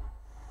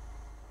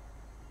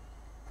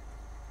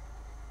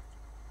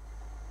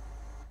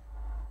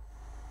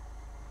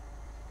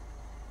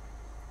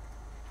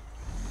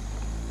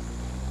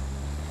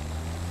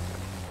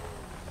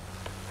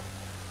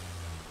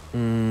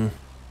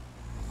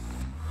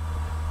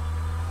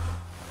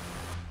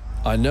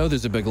 I know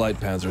there's a big light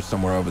panzer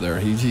somewhere over there.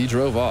 He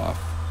drove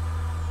off.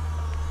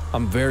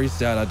 I'm very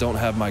sad I don't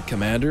have my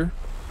commander,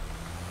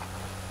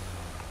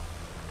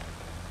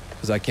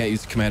 because I can't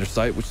use the commander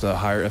sight, which is a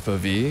higher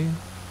FOV.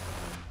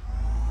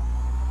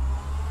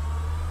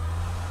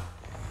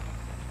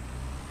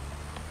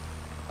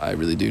 I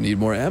really do need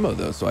more ammo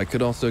though, so I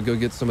could also go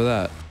get some of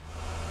that.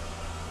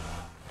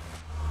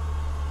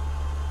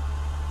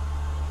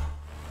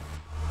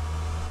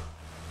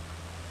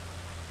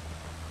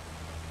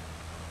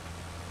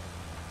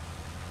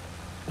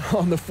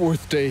 On the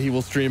 4th day, he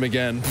will stream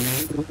again.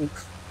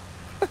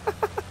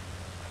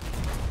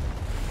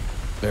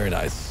 Very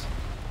nice.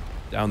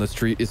 Down the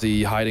street. Is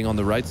he hiding on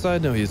the right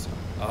side? No, he's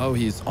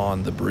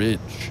on the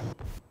bridge.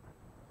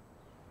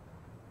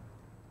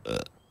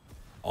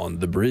 On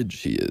the bridge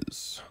he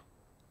is.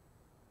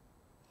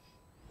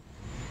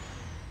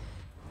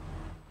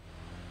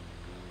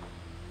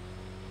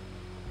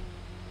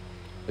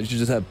 You should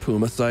just have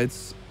Puma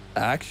sights.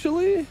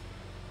 Actually,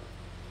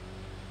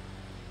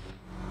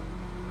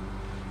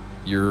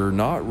 you're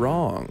not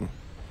wrong.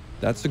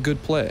 That's a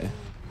good play.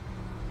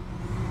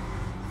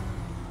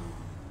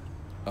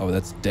 Oh,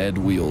 that's dead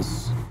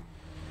wheels.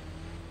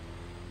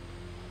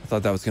 I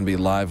thought that was gonna be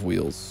live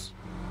wheels.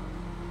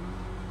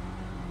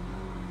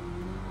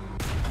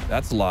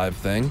 That's a live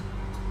thing.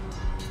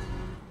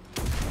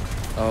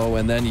 Oh,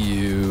 and then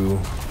you.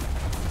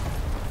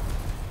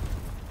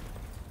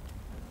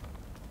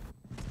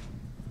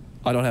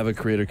 I don't have a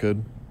creator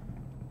code.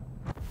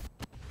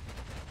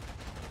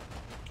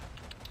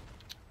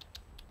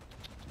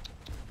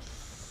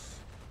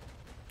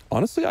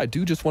 Honestly, I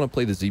do just want to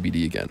play the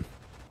ZBD again.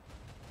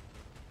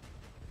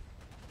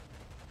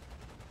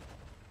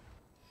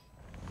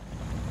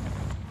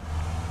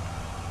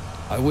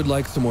 I would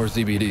like some more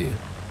ZBD,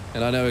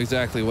 and I know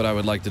exactly what I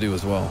would like to do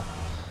as well.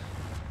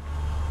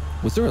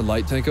 Was there a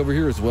light tank over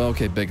here as well?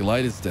 Okay, big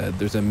light is dead.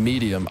 There's a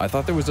medium. I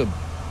thought there was a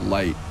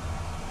light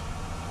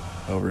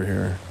over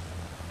here.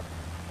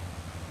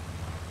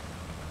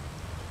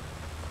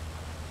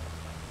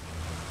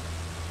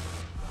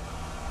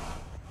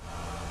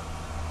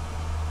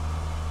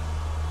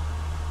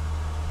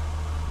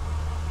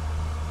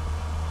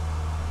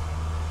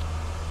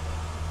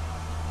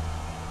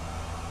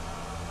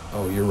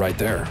 Oh, you're right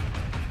there.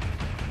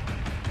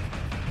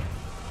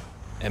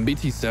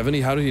 MBT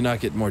 70? How did he not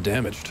get more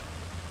damaged?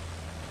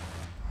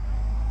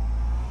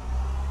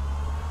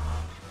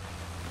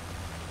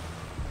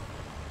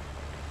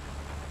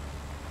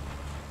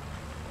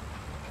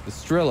 The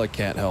Strela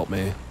can't help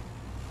me.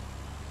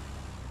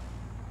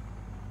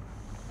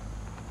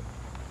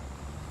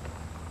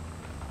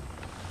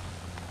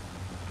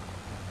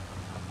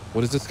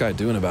 What is this guy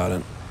doing about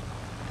it?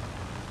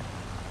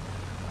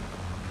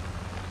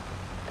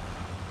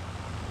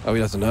 Oh, he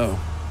doesn't know.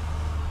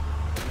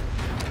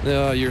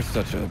 No, you're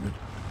such a...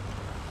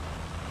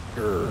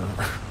 Grr.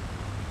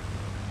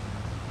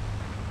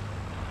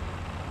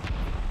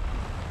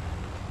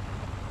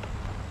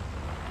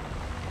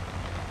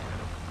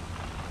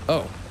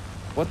 Oh,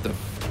 what the...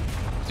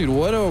 Dude,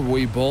 what are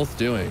we both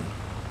doing?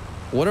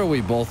 What are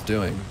we both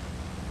doing?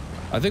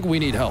 I think we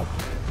need help.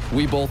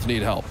 We both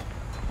need help.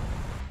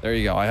 There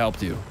you go, I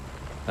helped you.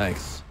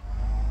 Thanks.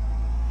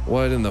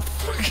 What in the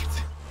fuck?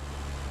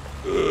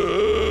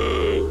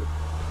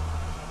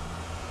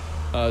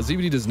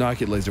 ZBD does not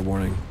get laser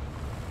warning.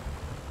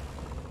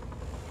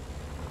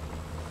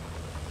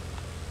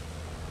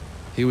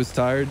 He was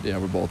tired? Yeah,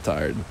 we're both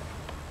tired.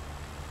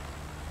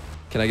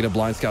 Can I get a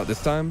blind scout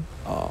this time?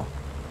 Oh.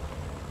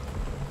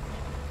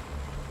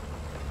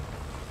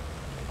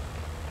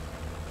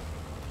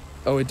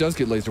 Oh, it does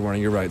get laser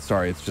warning. You're right.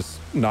 Sorry, it's just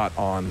not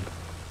on.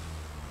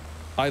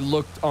 I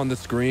looked on the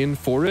screen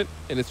for it,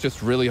 and it's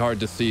just really hard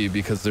to see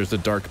because there's a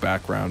dark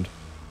background.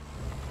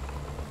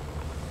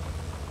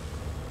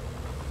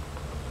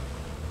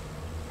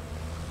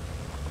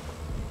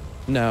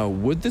 Now,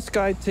 would this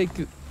guy take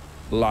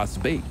Das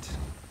Bait?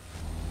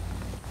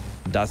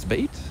 Das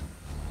Bait?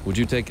 Would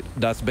you take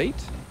Das Bait?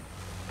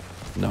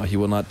 No, he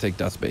will not take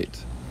Das Bait.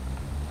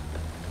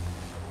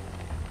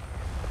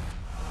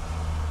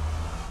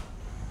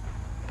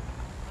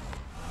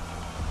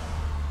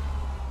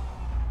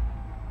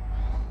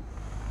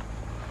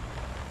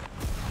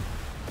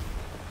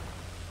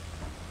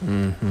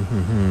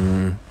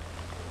 Mm-hmm.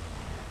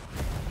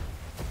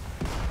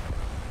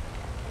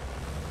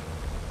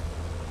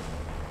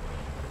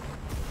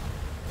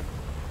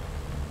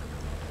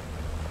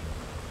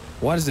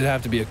 Why does it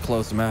have to be a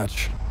close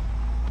match?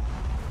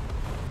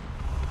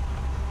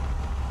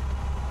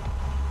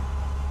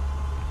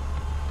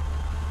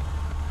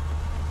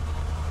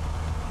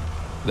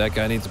 That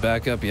guy needs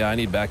backup. Yeah, I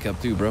need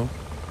backup too, bro.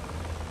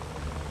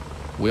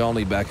 We all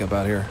need backup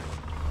out here.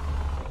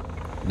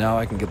 Now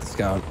I can get the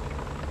scout.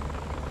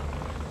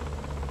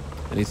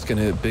 And he's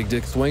gonna hit big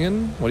dick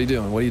swinging. What are you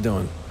doing? What are you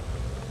doing?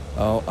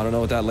 Oh, I don't know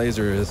what that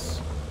laser is.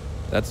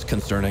 That's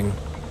concerning.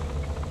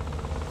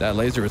 That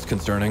laser is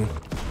concerning.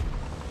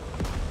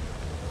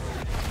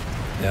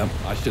 Yep,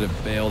 I should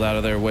have bailed out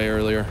of there way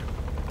earlier.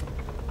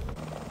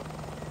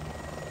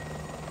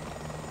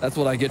 That's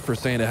what I get for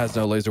saying it has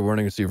no laser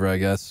warning receiver, I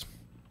guess.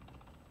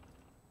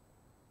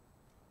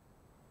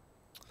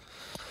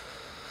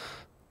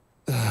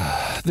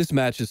 This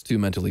match is too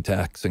mentally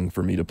taxing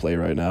for me to play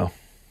right now.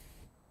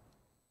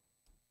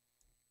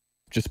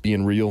 Just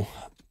being real.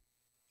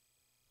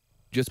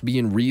 Just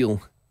being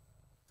real.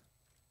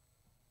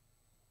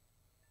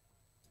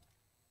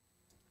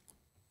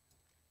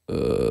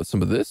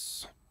 Some of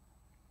this.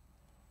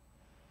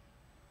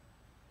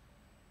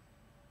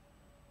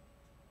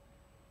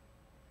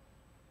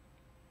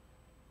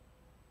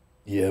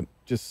 Yep,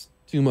 just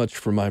too much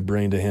for my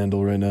brain to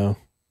handle right now.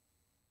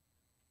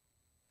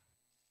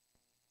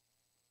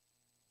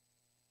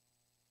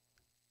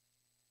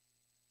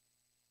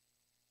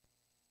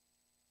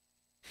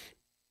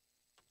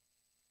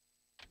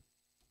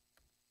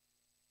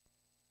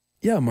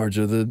 Yeah,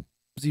 Marja, the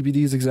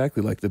ZBD is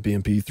exactly like the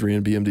BMP-3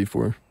 and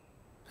BMD-4.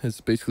 It's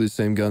basically the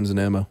same guns and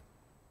ammo.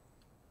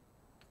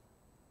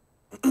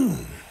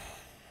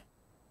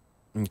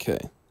 Okay.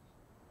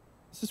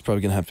 This is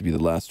probably going to have to be the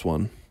last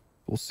one.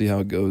 We'll see how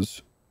it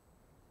goes.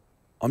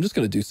 I'm just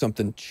going to do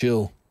something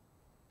chill.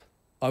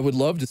 I would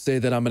love to say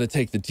that I'm going to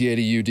take the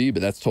T80UD,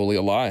 but that's totally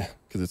a lie,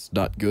 because it's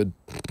not good.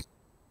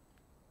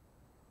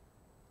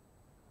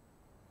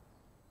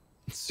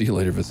 See you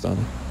later,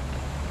 Vistani.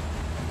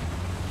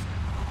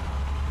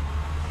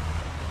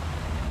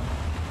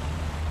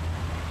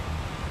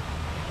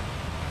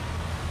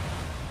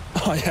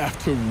 I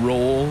have to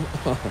roll.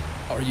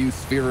 Are you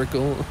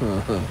spherical?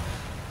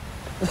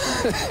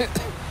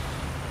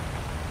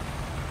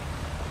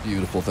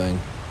 Beautiful thing.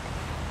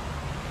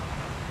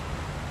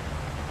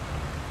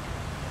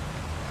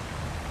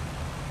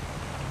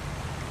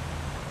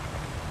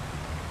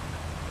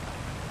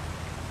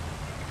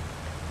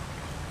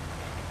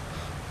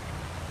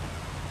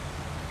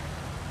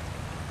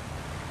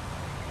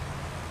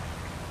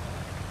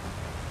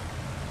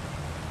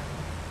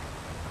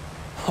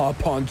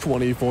 Hop on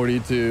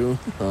 2042.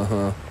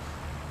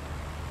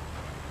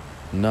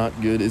 Not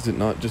good. Is it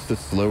not just a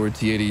slower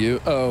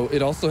T80U? Oh,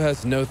 it also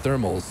has no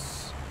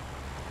thermals.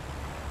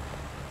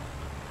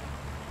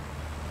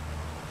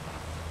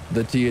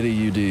 The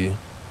T80UD.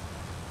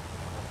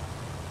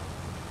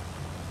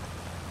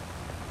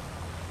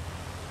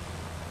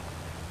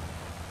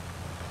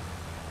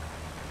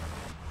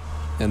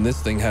 And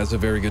this thing has a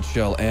very good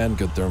shell and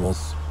good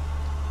thermals.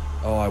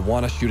 Oh, I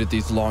want to shoot at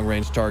these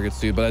long-range targets,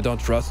 dude, but I don't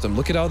trust them.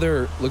 Look at how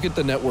look at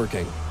the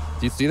networking.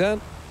 Do you see that?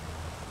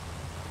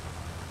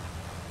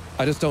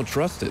 I just don't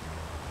trust it.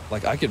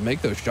 Like, I could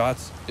make those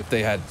shots if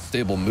they had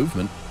stable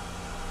movement.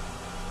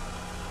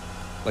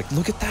 Like,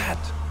 look at that.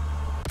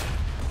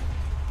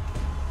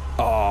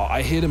 Oh,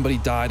 I hit him, but he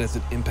died as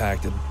it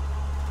impacted.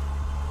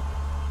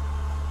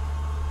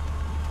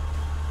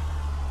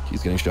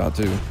 He's getting shot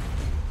too.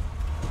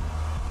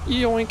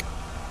 Yoink.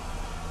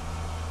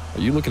 Are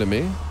you looking at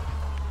me?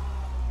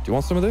 Do you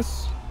want some of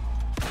this?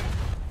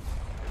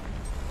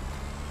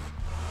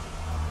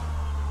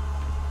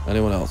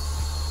 Anyone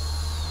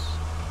else?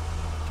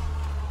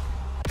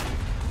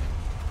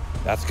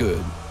 That's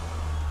good.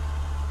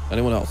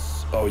 Anyone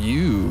else? Oh,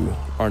 you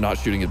are not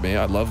shooting at me.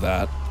 I love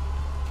that.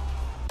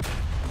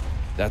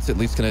 That's at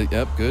least gonna,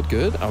 yep, good,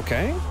 good.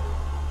 Okay.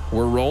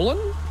 We're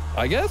rolling,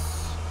 I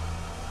guess.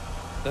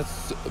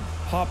 That's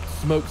popped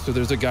smoke, so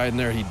there's a guy in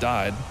there, he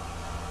died.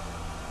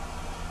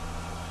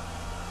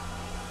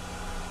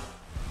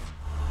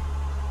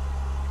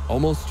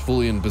 Almost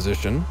fully in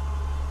position.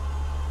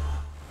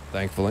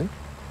 Thankfully.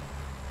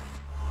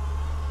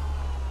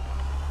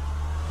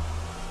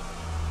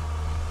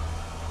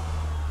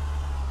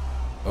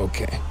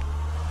 Okay.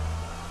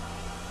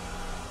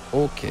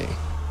 Okay.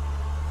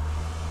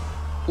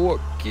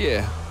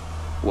 Okay.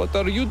 What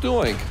are you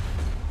doing?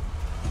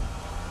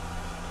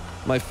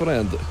 My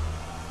friend.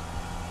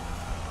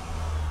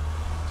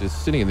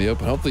 Just sitting in the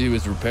open. Hopefully he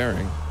was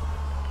repairing.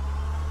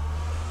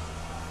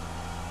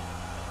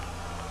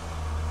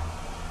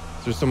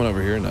 Is there someone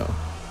over here? No.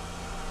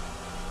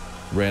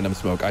 Random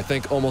smoke. I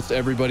think almost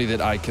everybody that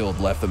I killed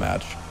left the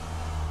match.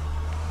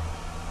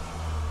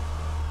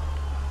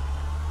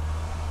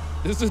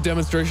 This is a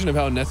demonstration of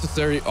how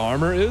necessary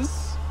armor is?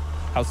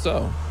 How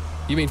so?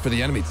 You mean for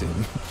the enemy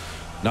team?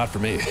 Not for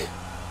me.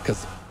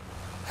 Because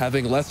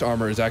having less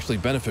armor is actually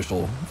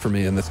beneficial for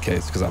me in this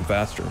case because I'm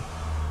faster.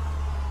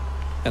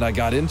 And I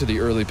got into the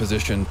early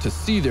position to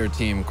see their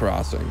team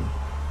crossing.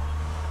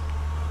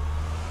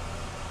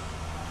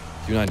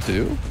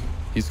 292.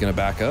 He's going to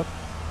back up.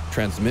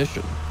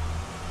 Transmission.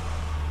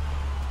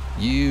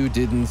 You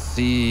didn't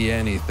see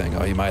anything.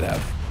 Oh, he might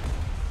have.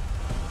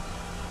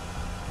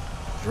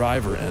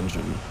 Driver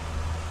engine.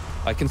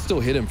 I can still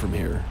hit him from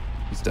here.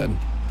 He's dead.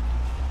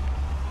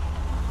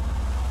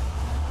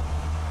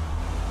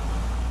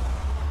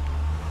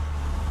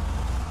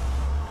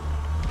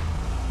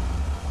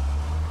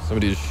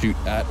 Somebody to shoot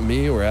at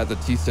me or at the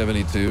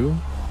T-72.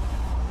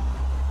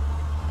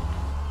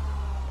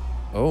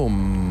 Oh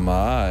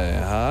my,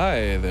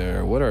 hi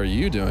there. What are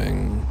you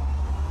doing,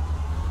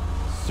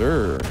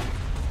 sir?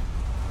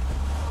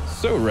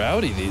 So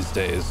rowdy these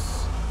days.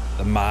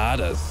 The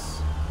Madas.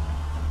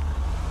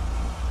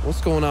 What's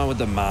going on with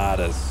the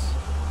Madas?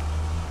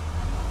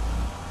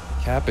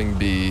 Capping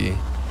B.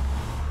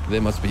 They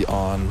must be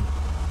on.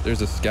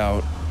 There's a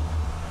scout.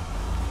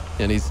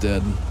 And he's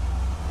dead.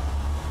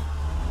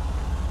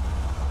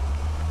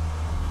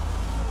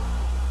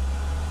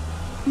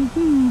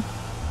 Mm-hmm.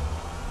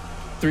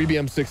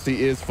 3BM60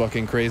 is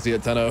fucking crazy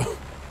at 10-0.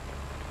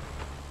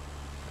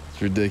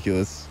 It's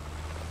ridiculous.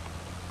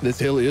 This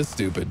hill is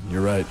stupid.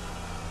 You're right.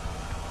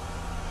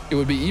 It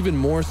would be even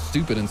more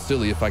stupid and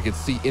silly if I could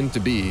see into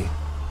B.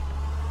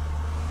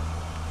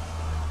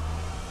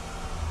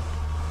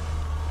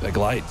 Big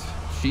light.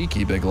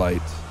 Cheeky big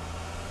light.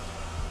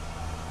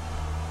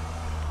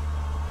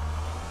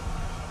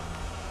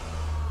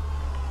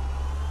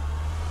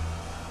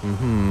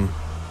 Mm-hmm.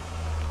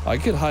 I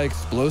could high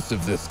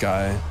explosive this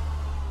guy.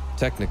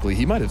 Technically,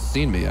 he might have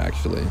seen me,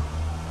 actually.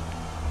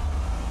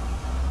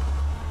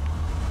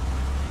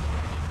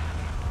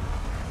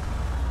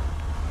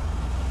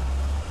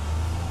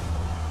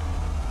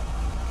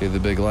 Okay, the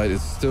big light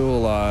is still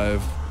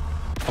alive.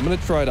 I'm gonna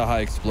try to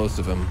high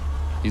explosive him.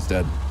 He's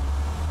dead.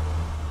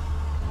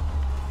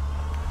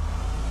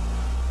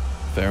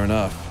 Fair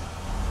enough.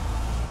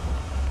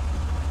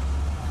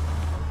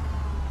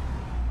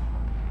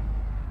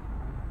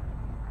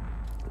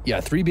 Yeah,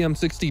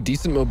 3BM60,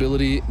 decent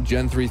mobility,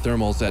 Gen 3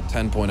 thermals at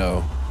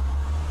 10.0.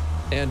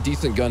 And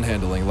decent gun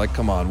handling. Like,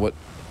 come on, what?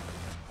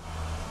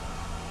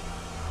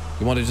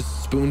 You want to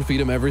just spoon feed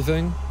him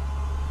everything?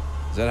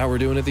 Is that how we're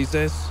doing it these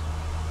days?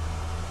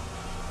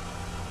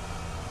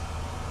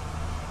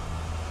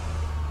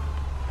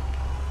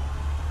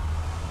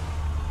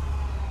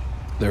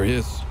 There he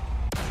is.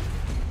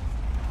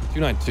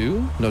 292?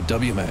 No,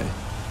 WMA.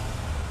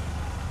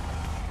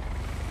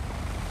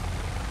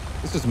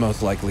 This is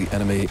most likely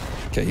enemy.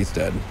 Okay, he's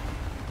dead.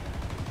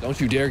 Don't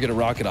you dare get a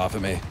rocket off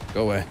at me.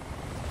 Go away.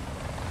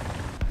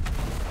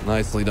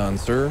 Nicely done,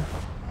 sir.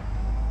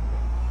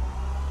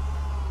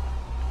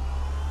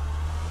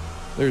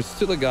 There's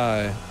still a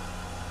guy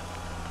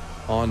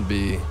on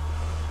B.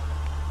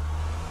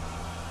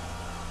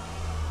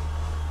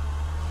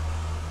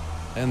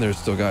 And there's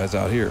still guys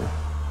out here.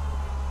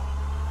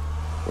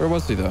 Where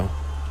was he, though?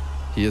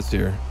 He is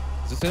here.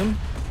 Is this him?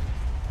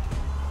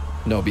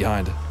 No,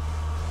 behind.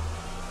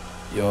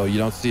 Yo, you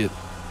don't see it.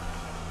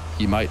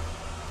 He might.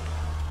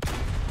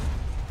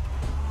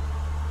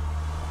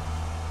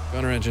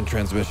 Gunner engine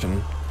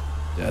transmission.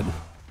 Dead.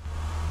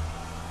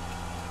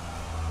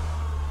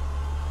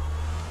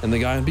 And the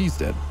guy on B's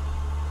dead.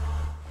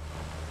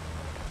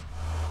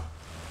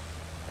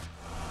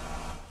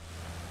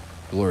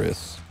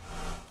 Glorious.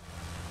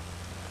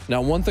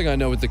 Now, one thing I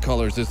know with the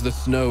colors is the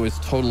snow is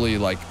totally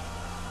like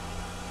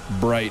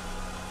bright,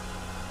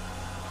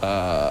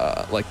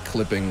 like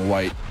clipping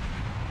white.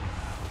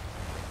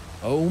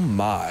 Oh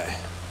my.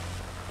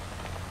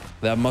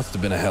 That must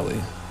have been a heli.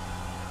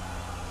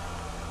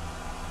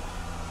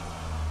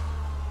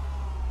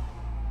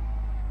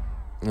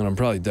 And I'm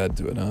probably dead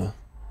to it, huh?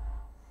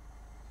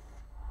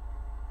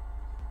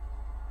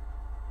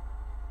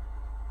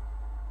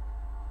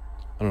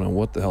 I don't know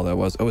what the hell that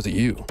was. Oh, is it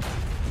you?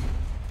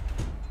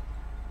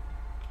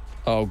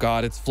 Oh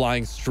God, it's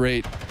flying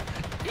straight.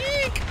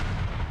 Eek!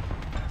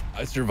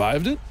 I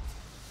survived it?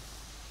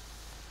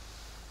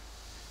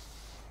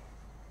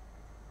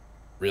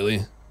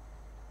 Really?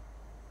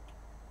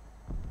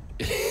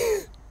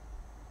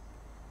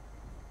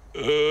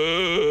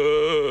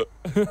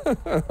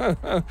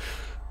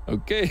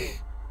 Okay.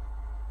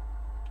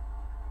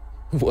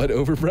 What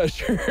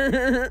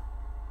overpressure?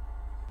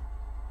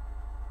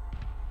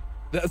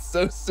 That's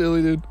so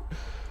silly, dude.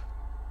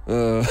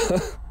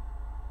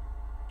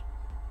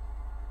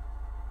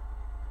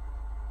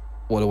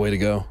 What a way to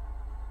go.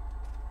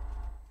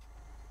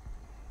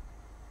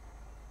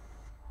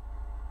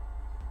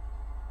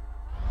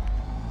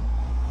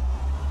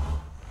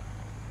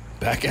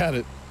 Back at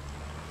it.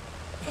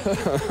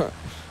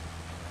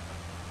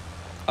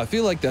 I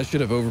feel like that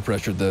should have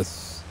overpressured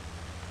this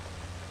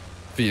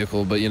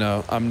vehicle, but you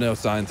know, I'm no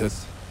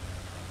scientist.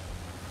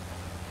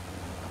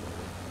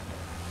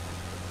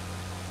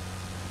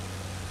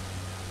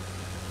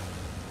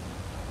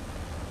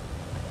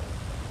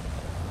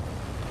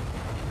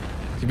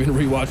 You've been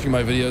rewatching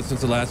my videos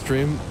since the last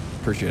stream?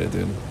 Appreciate it,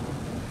 dude.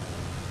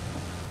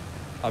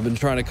 I've been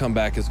trying to come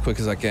back as quick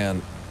as I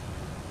can.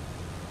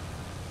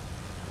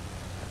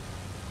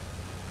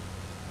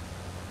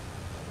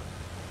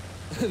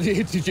 The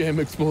ATJM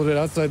exploded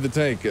outside the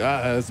tank.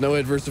 There's no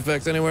adverse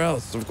effects anywhere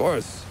else, of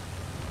course.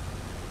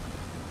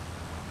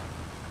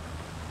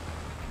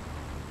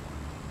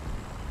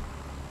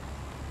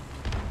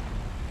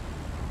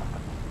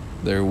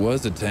 There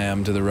was a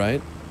TAM to the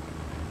right.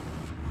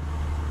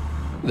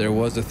 There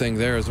was a thing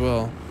there as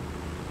well.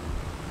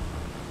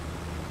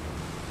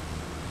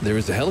 There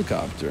was a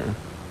helicopter.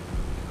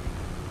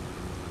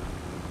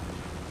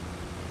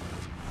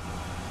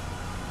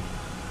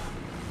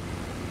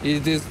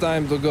 It is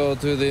time to go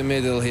to the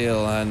middle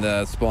hill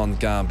and spawn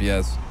camp,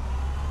 yes.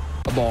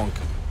 A bonk.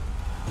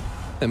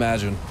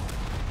 Imagine.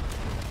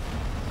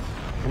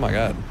 Oh my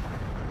god.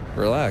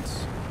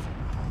 Relax.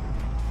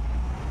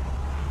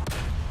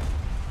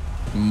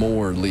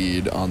 More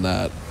lead on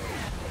that.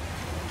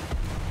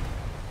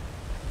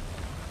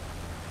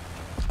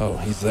 Oh,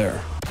 he's there.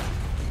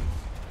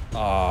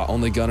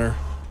 Only gunner.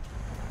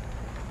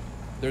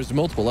 There's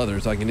multiple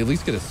others. I can at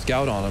least get a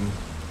scout on him.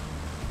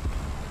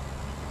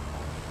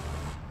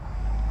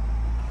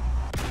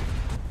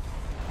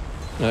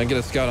 And I get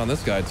a scout on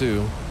this guy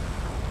too.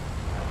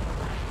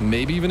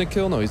 Maybe even a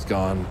kill? No, he's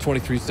gone.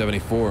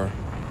 2374.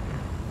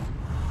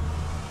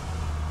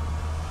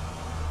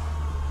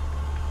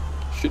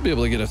 Should be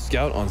able to get a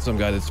scout on some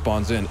guy that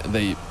spawns in.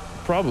 They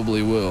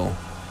probably will.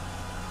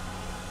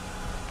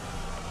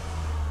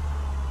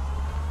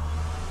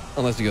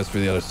 Unless he goes for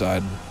the other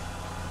side.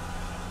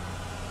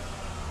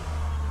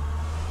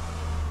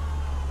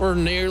 We're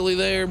nearly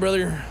there,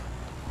 brother.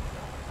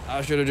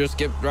 I should have just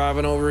kept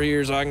driving over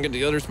here so I can get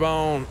the other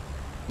spawn.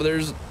 But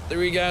there's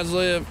 3 guys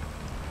left.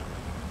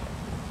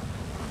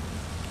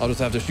 I'll just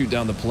have to shoot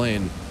down the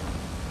plane.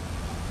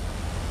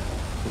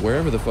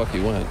 Wherever the fuck he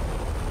went.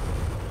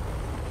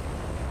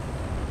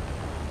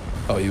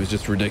 Oh, he was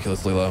just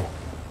ridiculously low.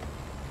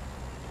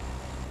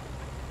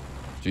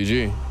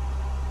 GG.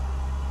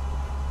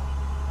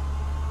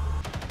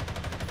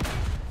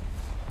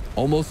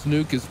 Almost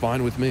nuke is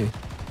fine with me.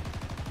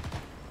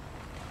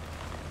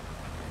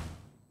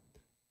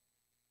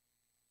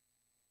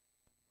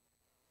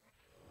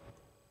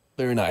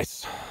 Very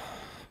nice.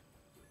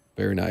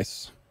 Very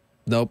nice.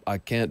 Nope, I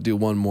can't do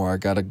one more. I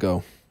gotta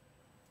go.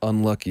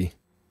 Unlucky.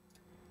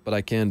 But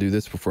I can do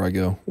this before I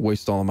go.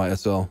 Waste all of my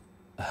SL.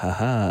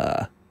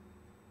 Haha.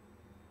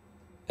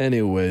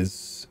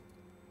 Anyways,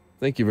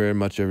 thank you very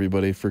much,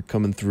 everybody, for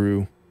coming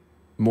through.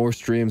 More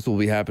streams will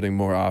be happening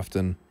more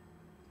often.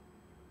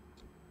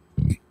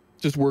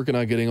 Just working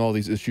on getting all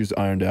these issues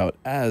ironed out,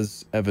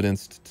 as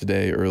evidenced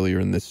today earlier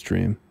in this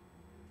stream.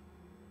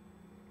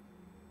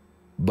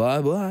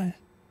 Bye-bye.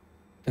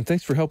 And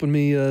thanks for helping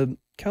me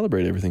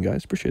calibrate everything,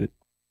 guys. Appreciate it.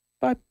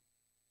 Bye.